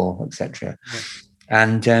to small, etc.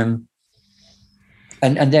 Yeah.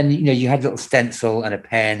 And then you had a little stencil and a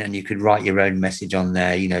pen, and you could write your own message on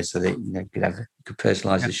there, so that you could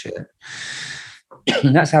personalize the shirt.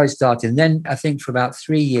 And that's how it started. And then I think for about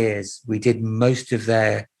 3 years we did most of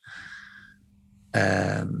their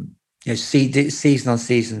season on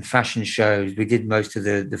season fashion shows. We did most of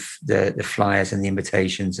the flyers and the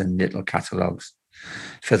invitations and little catalogs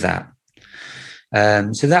for that.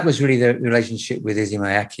 So that was really the relationship with Issey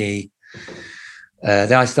Miyake.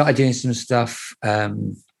 Then I started doing some stuff.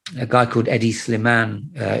 A guy called Eddie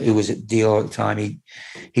Slimane, who was at Dior at the time,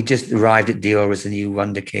 he just arrived at Dior as a new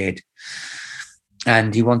wonder kid,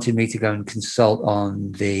 and he wanted me to go and consult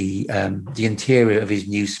on the interior of his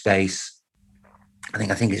new space.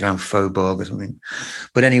 I think it's around Faubourg or something.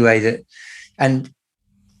 But anyway,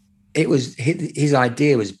 it was his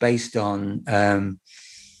idea was based on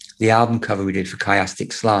the album cover we did for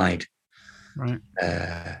Chiastic Slide. Right.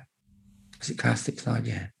 Was it Chiastic Slide?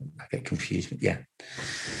 Yeah, I get confused, but yeah.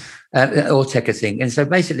 Ortega thing. And so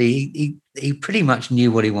basically he pretty much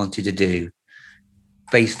knew what he wanted to do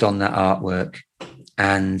based on that artwork.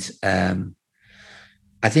 And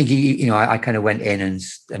I think I kind of went in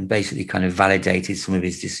and basically kind of validated some of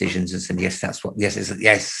his decisions and said, yes,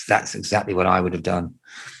 that's exactly what I would have done,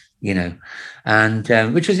 and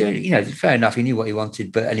which was, fair enough. He knew what he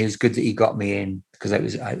wanted, and it was good that he got me in, because it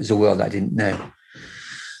was a world I didn't know.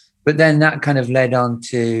 But then that kind of led on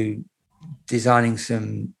to designing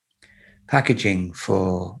some packaging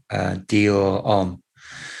for Dior Homme.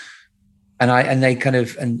 And they kind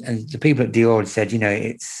of, and the people at Dior had said,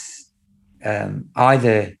 it's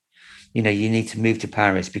either, you need to move to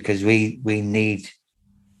Paris because we need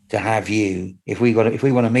to have you. If we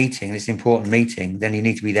want a meeting, this important meeting, then you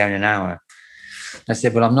need to be there in an hour. I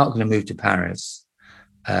said, well, I'm not going to move to Paris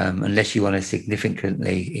unless you want to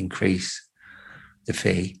significantly increase the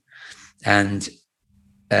fee. And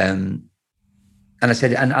I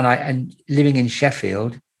said, and living in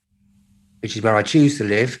Sheffield, which is where I choose to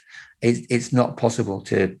live, it's not possible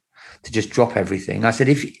to just drop everything. I said,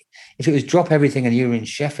 if it was drop everything and you were in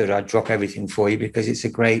Sheffield, I'd drop everything for you because it's a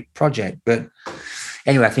great project. But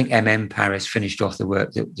anyway, I think Paris finished off the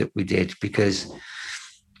work that we did, because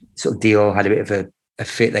sort of Dior had a bit of a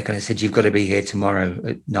fit. They kind of said, you've got to be here tomorrow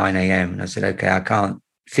at 9 a.m. And I said, okay, I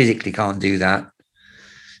physically can't do that.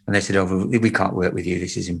 And they said, oh, we can't work with you.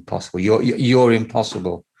 This is impossible. You're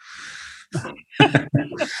impossible.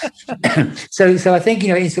 So I think,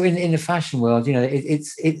 in the fashion world,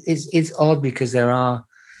 it's odd because they're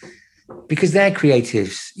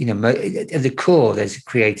creatives, at the core there's a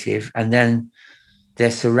creative, and then they're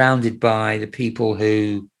surrounded by the people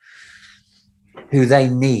who they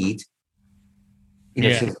need,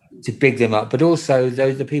 to big them up, but also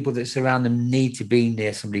the people that surround them need to be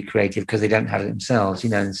near somebody creative because they don't have it themselves,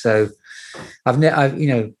 and so I've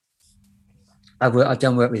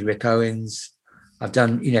done work with Rick Owens. I've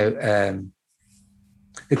done, the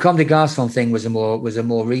Comme des Garçons thing was a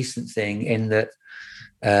more recent thing, in that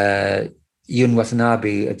Yun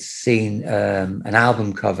Watanabe had seen an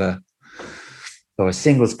album cover, or a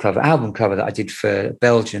singles cover, album cover that I did for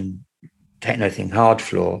Belgian techno thing, Hard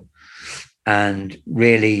Floor, and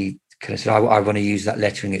really kind of said, I want to use that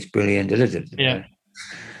lettering, it's brilliant. Yeah.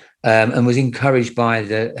 And was encouraged by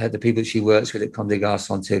the people that she works with at Comme des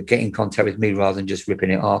Garçons to get in contact with me rather than just ripping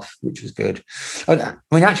it off, which was good. I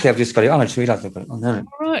mean, actually, I've just got it on. I just realised I've got it on. No.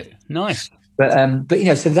 All right, nice. But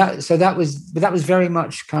so that was very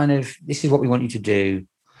much kind of, this is what we want you to do.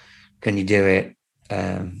 Can you do it?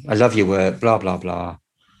 I love your work. Blah blah blah.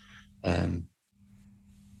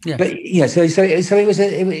 Yeah. But so it was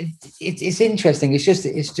it's interesting. It's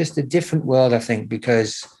just a different world, I think,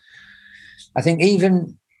 because I think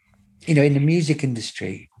even in the music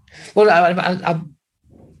industry, well, I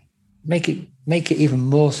make it even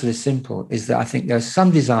more sort of simple, is that I think there are some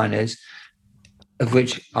designers, of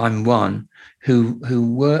which I'm one, who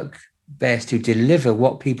work best, who deliver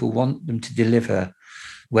what people want them to deliver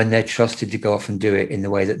when they're trusted to go off and do it in the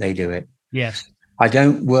way that they do it. Yes. I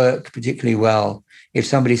don't work particularly well if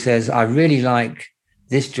somebody says, I really like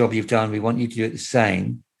this job you've done, we want you to do it the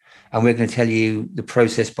same, and we're going to tell you the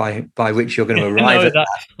process by which you're going to arrive at that.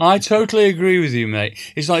 I totally agree with you, mate.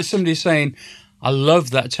 It's like somebody saying, I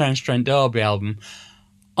love that Terence Trent D'Arby album.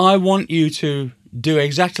 I want you to do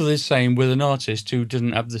exactly the same with an artist who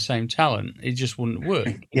doesn't have the same talent. It just wouldn't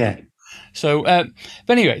work. Yeah. So, but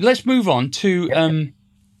anyway, let's move on to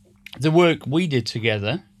the work we did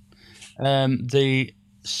together, the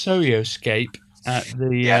Soyoscape at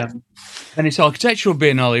the Venice Architectural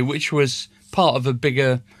Biennale, which was part of a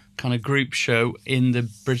bigger kind of group show in the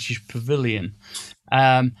British Pavilion.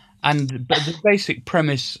 But the basic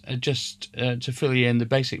premise, just to fill you in, the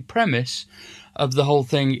basic premise of the whole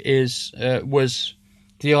thing was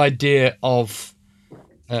the idea of,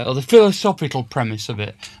 or the philosophical premise of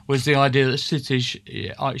it was the idea that cities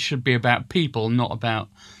should be about people, not about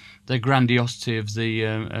the grandiosity of the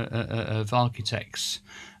of architects.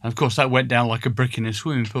 And of course, that went down like a brick in a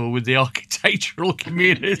swimming pool with the architectural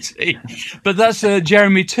community. But that's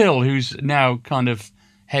Jeremy Till, who's now kind of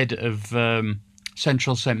head of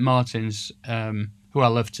Central St Martin's, who I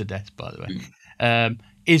love to death, by the way.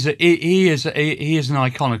 He is an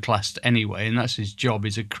iconoclast anyway, and that's his job.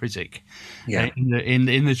 He's a critic,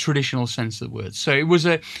 in the traditional sense of the word. So it was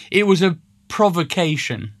a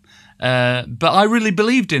provocation. But I really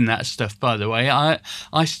believed in that stuff, by the way.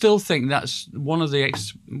 I still think that's one of the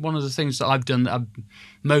things that I've done that I'm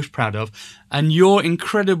most proud of. And your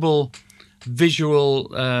incredible visual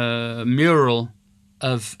mural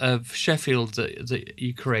of Sheffield that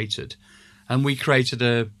you created, and we created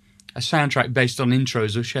a soundtrack based on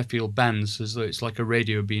intros of Sheffield bands, as though it's like a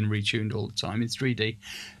radio being retuned all the time in 3D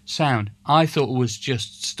sound. I thought it was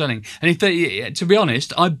just stunning. And to be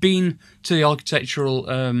honest, I've been to the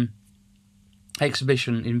architectural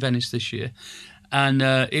exhibition in Venice this year, and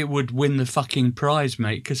it would win the fucking prize,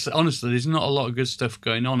 mate, because honestly there's not a lot of good stuff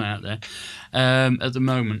going on out there at the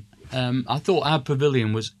moment. I thought our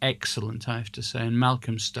pavilion was excellent, I have to say, and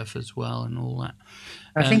Malcolm's stuff as well and all that.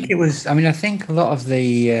 I think it was, I think a lot of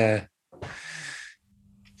it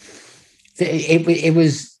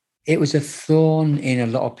was a thorn in a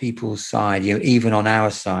lot of people's side, even on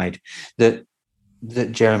our side, that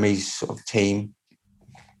Jeremy's sort of team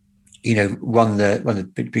won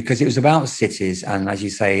the because it was about cities, and as you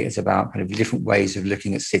say, it's about kind of different ways of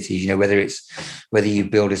looking at cities. Whether you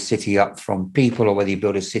build a city up from people or whether you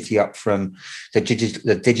build a city up from the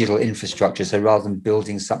digital infrastructure. So rather than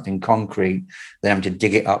building something concrete, then having to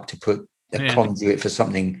dig it up to put a conduit for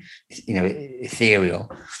something,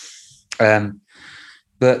 ethereal.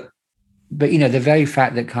 But the very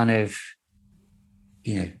fact that kind of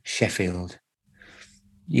Sheffield.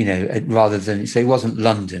 Rather than, so it wasn't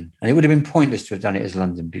London, and it would have been pointless to have done it as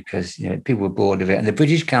London because people were bored of it, and the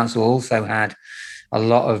British Council also had a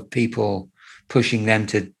lot of people pushing them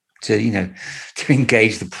to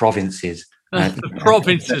engage the provinces. The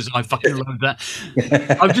provinces, I fucking love that.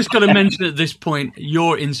 I've just got to mention at this point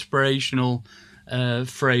your inspirational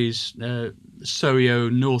phrase, "Soyo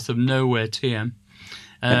north of nowhere, TM,"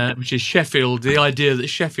 which is Sheffield. The idea that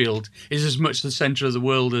Sheffield is as much the centre of the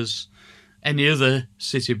world as any other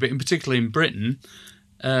city, but in particularly in Britain.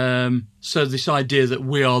 So this idea that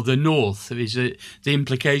we are the north, the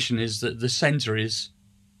implication is that the centre is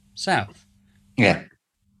south. Yeah.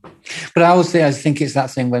 But I think it's that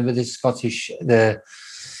thing when with the Scottish, the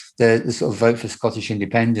sort of vote for Scottish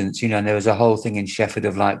independence, and there was a whole thing in Sheffield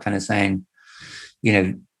of like kind of saying,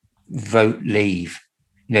 vote leave,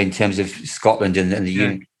 in terms of Scotland and the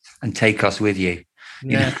union, and take us with you.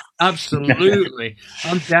 Yeah, absolutely.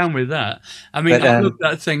 I'm down with that. I mean, I love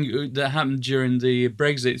that thing that happened during the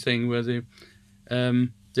Brexit thing where they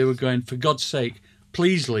were going, for God's sake,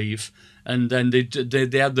 please leave. And then they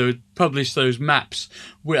had published those maps,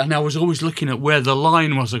 and I was always looking at where the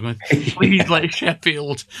line was. I'm going, please let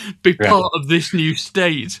Sheffield be part of this new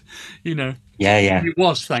state. Yeah. It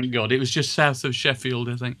was, thank God. It was just south of Sheffield,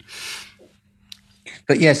 I think.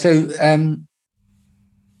 But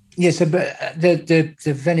but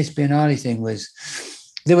the Venice Biennale thing was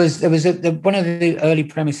there was one of the early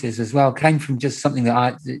premises as well came from just something that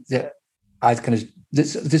I kind of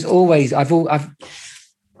there's always I've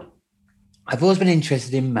always been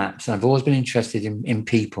interested in maps, and I've always been interested in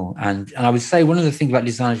people, and I would say one of the things about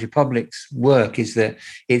Designers Republic's work is that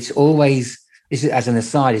it's always, as an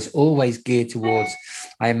aside, it's always geared towards,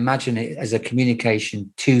 I imagine it as a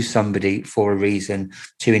communication to somebody for a reason,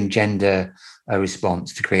 to engender a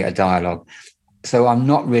response, to create a dialogue. So I'm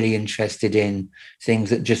not really interested in things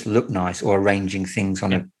that just look nice or arranging things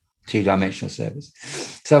on a two-dimensional surface.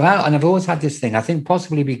 So I've always had this thing, I think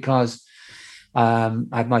possibly because I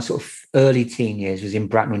had my sort of early teen years was in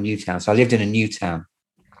Bracknell Newtown. So I lived in a new town.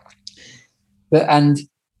 But and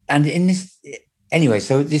in this anyway,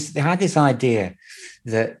 so they had this idea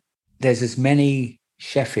that there's as many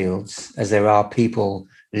Sheffields as there are people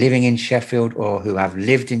living in Sheffield or who have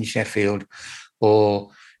lived in Sheffield or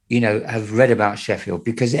have read about Sheffield,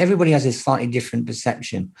 because everybody has a slightly different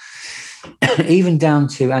perception, even down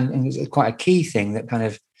to, and it's quite a key thing that kind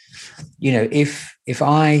of, if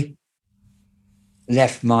I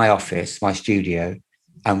left my office, my studio,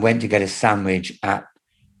 and went to get a sandwich at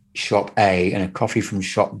shop A and a coffee from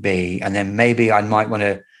shop B, and then maybe I might want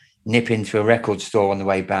to nip into a record store on the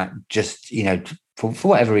way back, just, for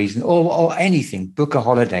whatever reason, or anything, book a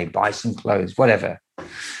holiday, buy some clothes, whatever.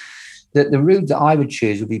 The route that I would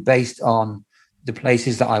choose would be based on the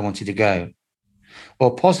places that I wanted to go,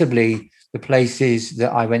 or possibly the places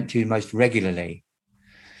that I went to most regularly.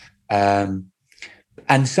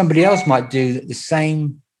 and somebody else might do the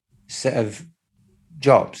same set of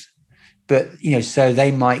jobs, but so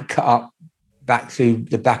they might cut up back through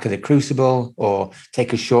the back of the Crucible, or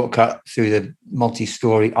take a shortcut through the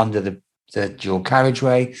multi-story under the dual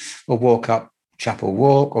carriageway, or walk up Chapel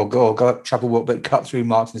Walk, or go up Chapel Walk, but cut through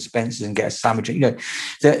Marks and Spencer's and get a sandwich.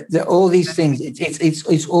 All these things.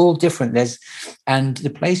 It's all different. And the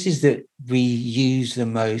places that we use the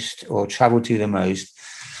most or travel to the most,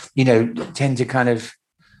 tend to kind of,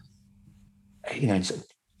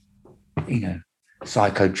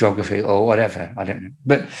 psychogeography or whatever. I don't know,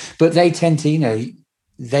 but they tend to,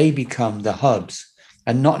 they become the hubs,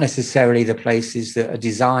 and not necessarily the places that are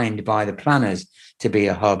designed by the planners to be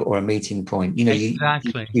a hub or a meeting point.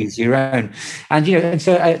 Exactly. You use your own, and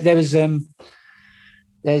so there was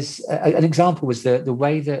there's an example was the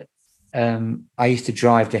way that I used to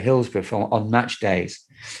drive to Hillsborough on match days,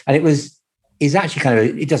 and is actually kind of,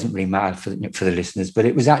 it doesn't really matter for the listeners, but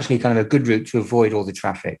it was actually kind of a good route to avoid all the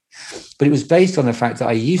traffic. But it was based on the fact that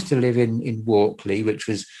I used to live in Walkley, which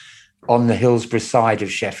was on the Hillsborough side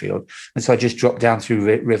of Sheffield, and so I just dropped down through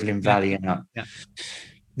Rivelin Valley and up. Yeah.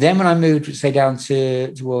 Then when I moved, say, down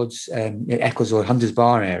towards Eccles or Hunter's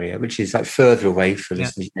Bar area, which is like further away for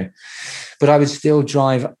listeners, but I would still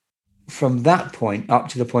drive from that point up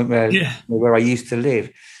to the point where I used to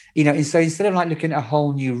live, and so instead of like looking at a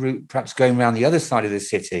whole new route, perhaps going around the other side of the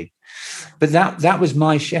city, but that was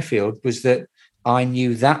my Sheffield, was that I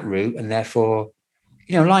knew that route, and therefore,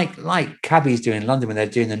 like cabbies do in London when they're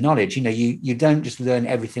doing the knowledge, you don't just learn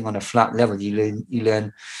everything on a flat level. You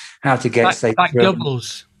learn how to get back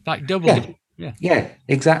doubles. Yeah,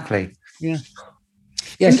 exactly.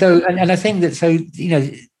 Yeah. So, and I think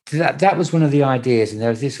that that was one of the ideas, and there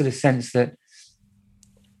was this sort of sense that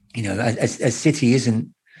a city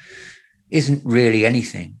isn't really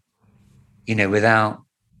anything, without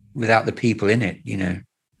the people in it,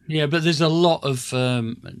 Yeah, but there's a lot of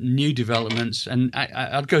new developments, and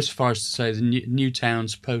I'd go so far as to say the new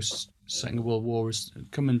towns post Second World War has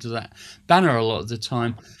come into that banner a lot of the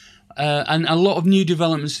time, and a lot of new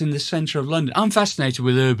developments in the centre of London. I'm fascinated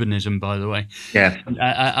with urbanism, by the way. Yeah,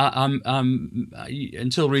 I'm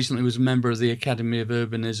until recently was a member of the Academy of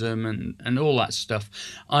Urbanism and all that stuff.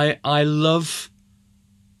 I love.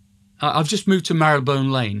 I've just moved to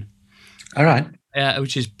Marylebone Lane. All right.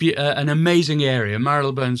 Which is an amazing area.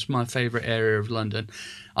 Marylebone's my favourite area of London.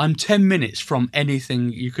 I'm 10 minutes from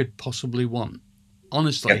anything you could possibly want,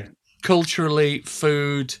 honestly. Yeah. Culturally,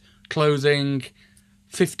 food, clothing,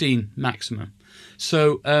 15 maximum.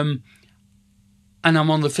 So, and I'm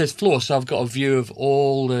on the 5th floor, so I've got a view of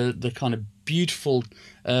all the kind of beautiful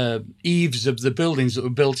eaves of the buildings that were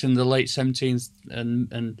built in the late 17th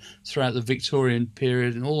and throughout the Victorian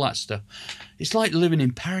period and all that stuff. It's like living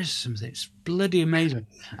in Paris or something. It's bloody amazing.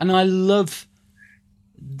 And I love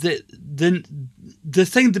the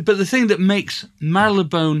thing that makes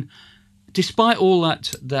Marylebone, despite all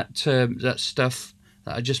that stuff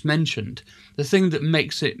that I just mentioned, the thing that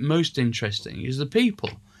makes it most interesting is the people,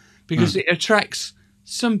 because it attracts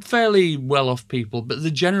some fairly well-off people, but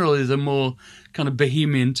generally the more kind of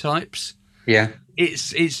bohemian types. Yeah,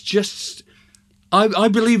 it's just I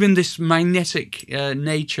believe in this magnetic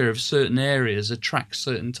nature of certain areas attracts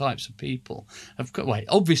certain types of people. It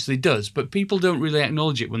obviously does, but people don't really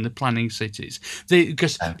acknowledge it when they're planning cities,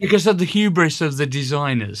 because of the hubris of the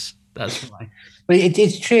designers. That's why. But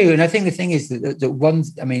it's true, and I think the thing is that one.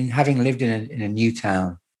 I mean, having lived in a new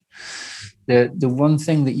town, the one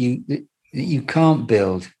thing that you can't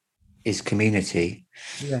build is community,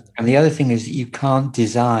 and the other thing is that you can't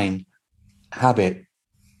design habit.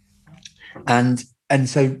 And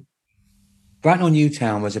so Bracknell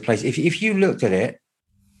Newtown was a place, if you looked at it,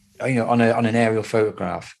 on an aerial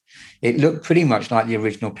photograph, it looked pretty much like the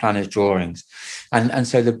original planner's drawings. And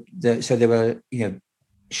so so there were,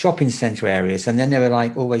 shopping centre areas, and then they were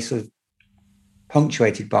like always sort of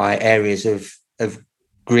punctuated by areas of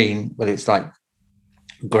green, whether it's like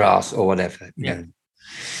grass or whatever, and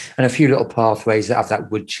a few little pathways that have that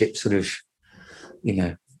wood chip sort of,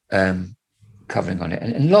 covering on it,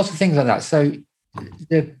 and lots of things like that. So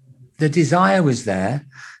the desire was there,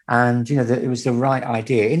 and that it was the right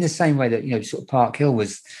idea. In the same way that sort of Park Hill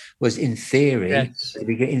was in theory, it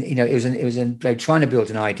was they're trying to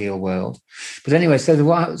build an ideal world. But anyway, so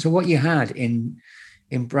what you had in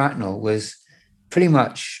Bracknell was pretty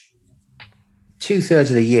much 2/3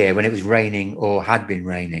 of the year, when it was raining or had been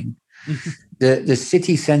raining, the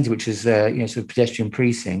city centre, which was sort of pedestrian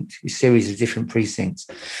precinct, a series of different precincts,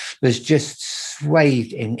 was just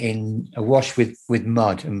swathed in awash with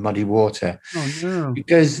mud and muddy water. Oh no!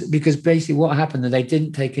 Because basically what happened, that they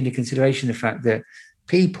didn't take into consideration the fact that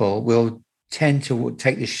people will tend to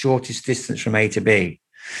take the shortest distance from A to B.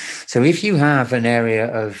 So if you have an area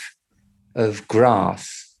of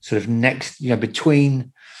grass sort of next,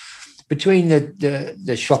 between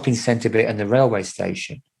the shopping centre bit and the railway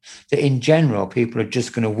station, that in general people are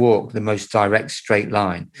just going to walk the most direct straight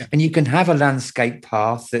line. Yeah. And you can have a landscape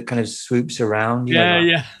path that kind of swoops around,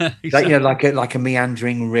 exactly. like a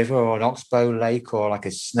meandering river or an oxbow lake or like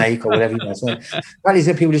a snake or whatever. So that is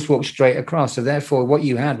that people just walk straight across. So therefore what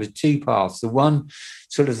you had was two paths. The one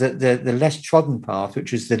sort of the less trodden path,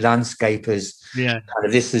 which was the landscapers. Yeah. Kind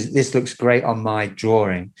of this looks great on my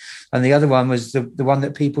drawing. And the other one was the one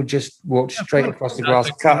that people just walked straight across the grass.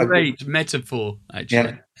 That's a great metaphor, actually.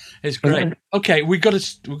 Yeah. It's great. Okay, we've got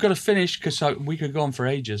to finish because we could go on for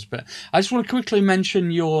ages. But I just want to quickly mention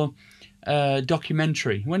your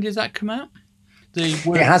documentary. When did that come out? It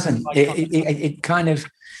hasn't. It kind of.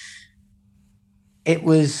 It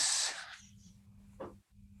was.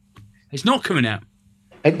 It's not coming out.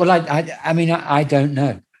 I mean, I don't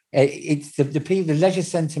know. It's the people, the Leisure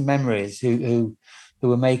Centre Memories who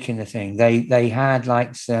were making the thing. They had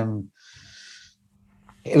like some.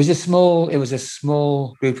 It was a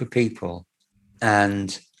small group of people,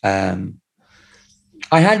 and I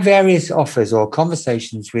had various offers or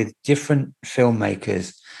conversations with different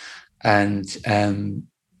filmmakers, and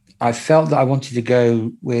I felt that I wanted to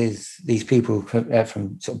go with these people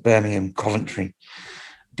from sort of Birmingham, Coventry,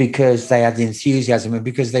 because they had the enthusiasm and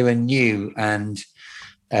because they were new, and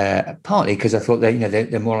partly because I thought that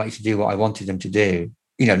they're more likely to do what I wanted them to do.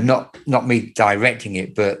 Not me directing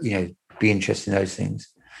it, but be interested in those things.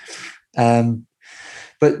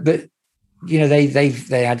 But they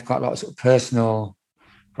had quite a lot of sort of personal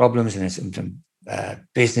problems and some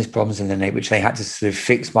business problems in the name, which they had to sort of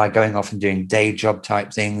fix by going off and doing day job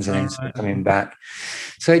type things and then sort of coming back.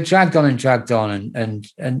 So it dragged on,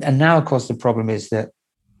 and now of course the problem is that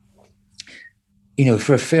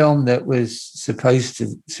for a film that was supposed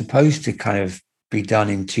to kind of be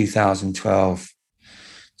done in 2012,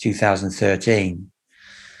 2013,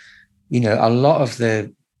 a lot of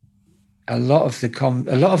the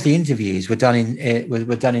interviews were done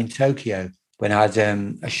in Tokyo when I had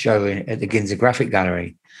a show at the Ginza Graphic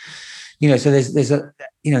Gallery. So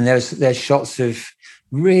there's shots of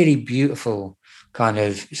really beautiful kind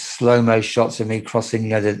of slow-mo shots of me crossing,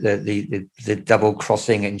 the double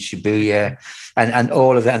crossing in Shibuya and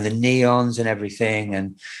all of that, and the neons and everything,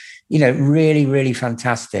 and really, really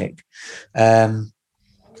fantastic.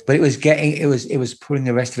 But it was putting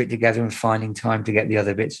the rest of it together and finding time to get the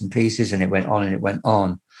other bits and pieces, and it went on and it went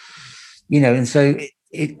on, and so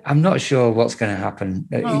I'm not sure what's going to happen.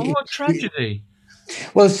 What tragedy.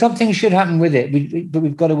 Well, something should happen with it, but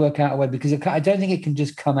we've got to work out a way, because I don't think it can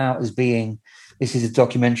just come out as being, this is a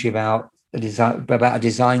documentary about a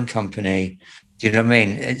design company. Do you know what I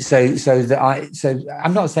mean? So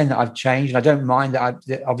I'm not saying that I've changed. I don't mind that.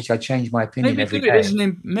 Obviously I change my opinion every day.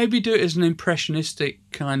 Maybe do it as an impressionistic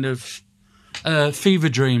kind of fever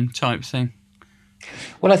dream type thing.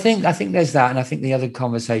 Well, I think there's that, and I think the other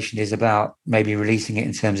conversation is about maybe releasing it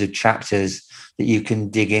in terms of chapters that you can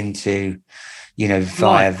dig into,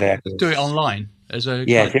 via various. Do it online as a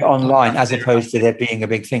do it online as opposed to there being a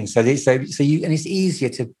big thing. So it's easier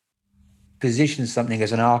to position something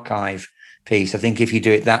as an archive piece, I think, if you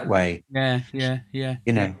do it that way. Yeah.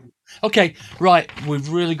 Okay, right. We've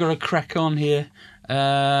really got to crack on here.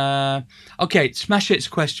 Okay, smash hits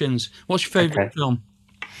questions. What's your favourite film?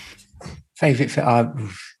 Favourite film?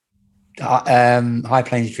 High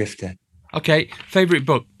Plains Drifter. Okay, favourite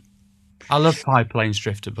book? I love High Plains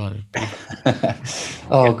Drifter, by the way.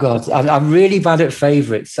 Oh, God. I'm really bad at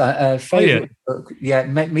favourites. Favourite book? Yeah,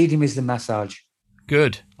 Medium is the Massage.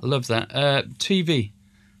 Good. I love that. TV?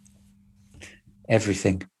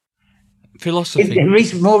 Everything. Philosophy?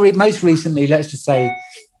 Most recently, let's just say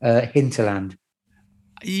Hinterland.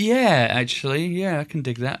 Yeah, actually. Yeah, I can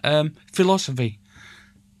dig that. Philosophy?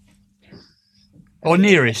 Or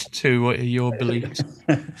nearest to your beliefs?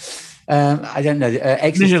 I don't know.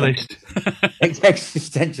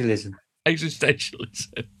 Existentialism.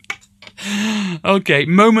 Existentialism. Okay.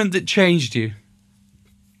 Moment that changed you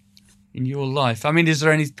in your life. I mean, is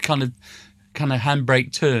there any kind of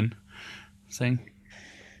handbrake turn thing?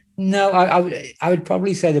 No, I would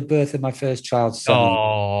probably say the birth of my first child,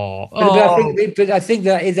 son. But I think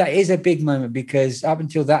that is a big moment, because up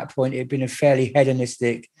until that point, it'd been a fairly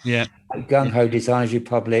hedonistic, gung-ho Designers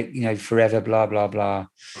Republic, forever, blah blah blah,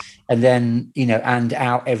 and then and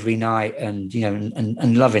out every night and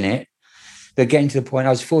and loving it. But getting to the point,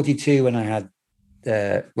 I was 42 when I had,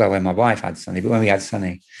 when my wife had Sonny, but when we had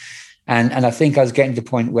Sonny. And I think I was getting to the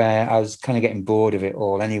point where I was kind of getting bored of it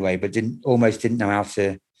all anyway, but almost didn't know how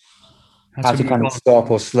to how to kind of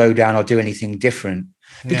stop or slow down or do anything different.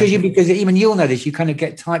 Because even you'll know this, you kind of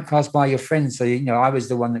get typecast by your friends. So, I was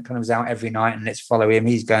the one that kind of was out every night and let's follow him.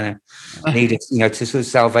 He's going to need it, to sort of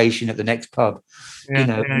salvation at the next pub,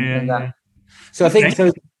 So I think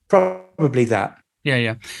so probably that.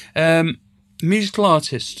 Yeah. Musical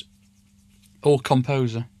artist or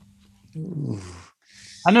composer? Ooh.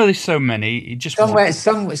 I know there's so many. You just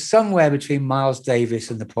somewhere between Miles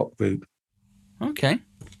Davis and the pop group. Okay.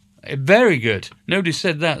 Very good. Nobody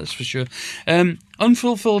said that's for sure.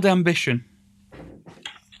 Unfulfilled ambition.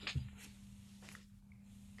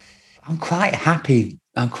 I'm quite happy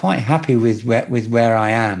with where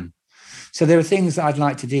I am. So there are things that I'd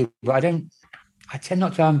like to do, but I tend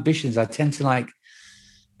not to have ambitions. I tend to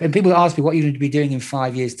when people ask me what you're going to be doing in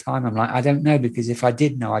 5 years' time, I'm like, I don't know, because if I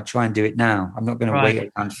did know, I'd try and do it now. I'm not going to wait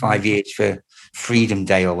around 5 years for Freedom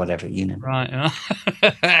Day or whatever, Right.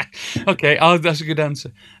 Okay. That's a good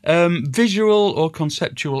answer. Visual or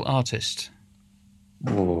conceptual artist?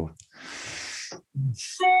 Oh.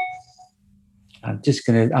 I'm just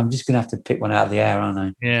gonna have to pick one out of the air, aren't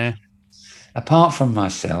I? Yeah. Apart from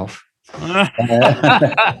myself. I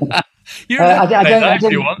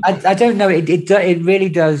don't know. It really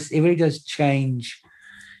does change.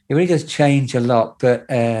 It really does change a lot.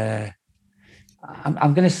 But I'm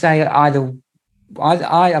going to say either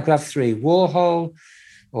I could have three: Warhol,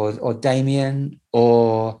 or Damien,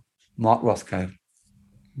 or Mark Rothko.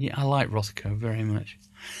 Yeah, I like Rothko very much.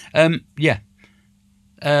 Yeah.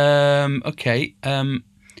 Okay.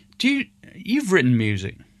 You've written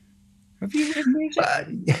music. Have you written music?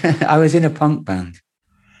 I was in a punk band.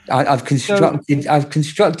 I've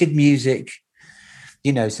constructed music,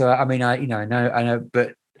 So I mean, I know,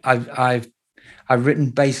 but I've written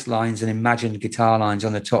bass lines and imagined guitar lines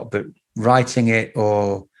on the top, but writing it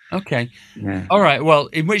or okay, yeah. All right. Well,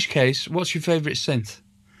 in which case, what's your favourite synth?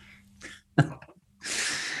 I've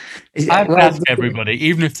asked everybody,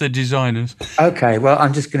 even if they're designers. Okay, well,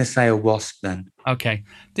 I'm just going to say a Wasp then. Okay,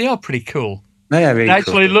 they are pretty cool. They are really they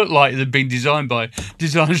actually look like they've been designed by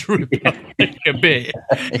Designers Republic a bit.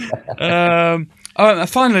 All right,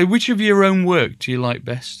 finally, which of your own work do you like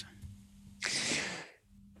best?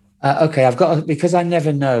 Okay, I've got because I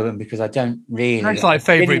never know, and because I don't really. That's like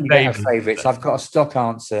favourite baby. Favourites. I've got a stock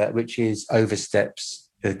answer, which is Oversteps,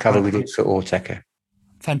 the cover we did for Autechre.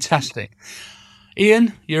 Fantastic.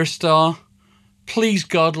 Ian, you're a star. Please,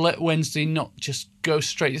 God, let Wednesday not just go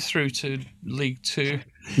straight through to League Two.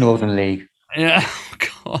 Northern League. Yeah, oh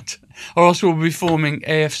God. Or else we'll be forming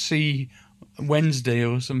AFC Wednesday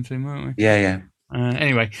or something, won't we? Yeah.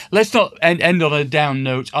 Anyway, let's not end on a down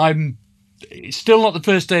note. It's still not the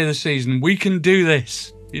first day of the season. We can do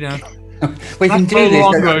this, We can do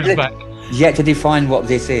this. Back. Yet to define what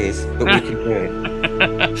this is, but we can do it.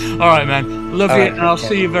 All right, man. Love you, and I'll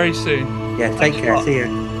see you very soon. Yeah, take care. See you.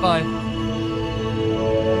 Bye.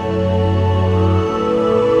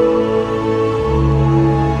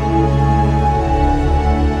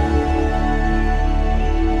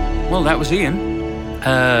 Well, that was Ian.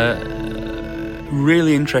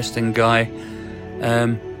 Really interesting guy.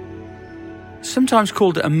 Sometimes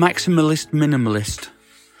called a maximalist minimalist.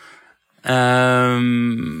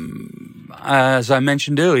 As I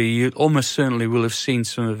mentioned earlier, you almost certainly will have seen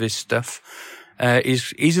some of his stuff.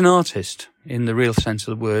 He's an artist in the real sense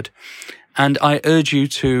of the word. And I urge you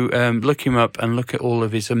to look him up and look at all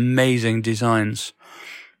of his amazing designs.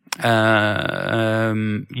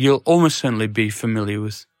 You'll almost certainly be familiar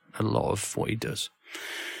with a lot of what he does.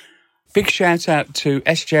 Big shout out to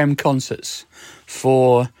SJM Concerts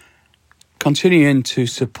for continuing to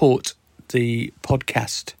support the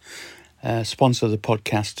podcast, sponsor the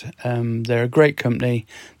podcast. They're a great company.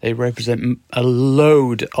 They represent a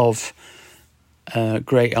load of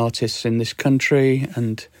great artists in this country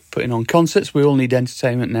and putting on concerts. We all need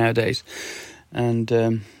entertainment nowadays. And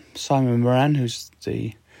Simon Moran, who's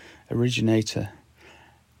the originator,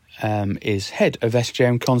 is head of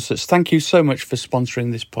SJM Concerts. Thank you so much for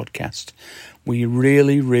sponsoring this podcast. We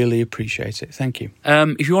really, really appreciate it. Thank you.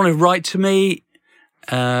 If you want to write to me,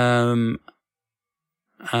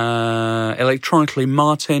 electronically,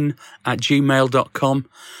 martin@gmail.com.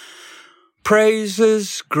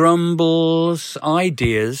 Praises, grumbles,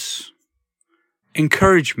 ideas,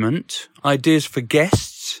 encouragement, ideas for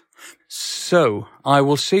guests. So I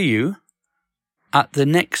will see you at the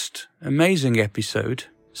next amazing episode.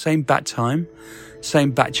 Same bat time,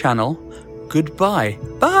 same bat channel. Goodbye.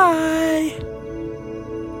 Bye.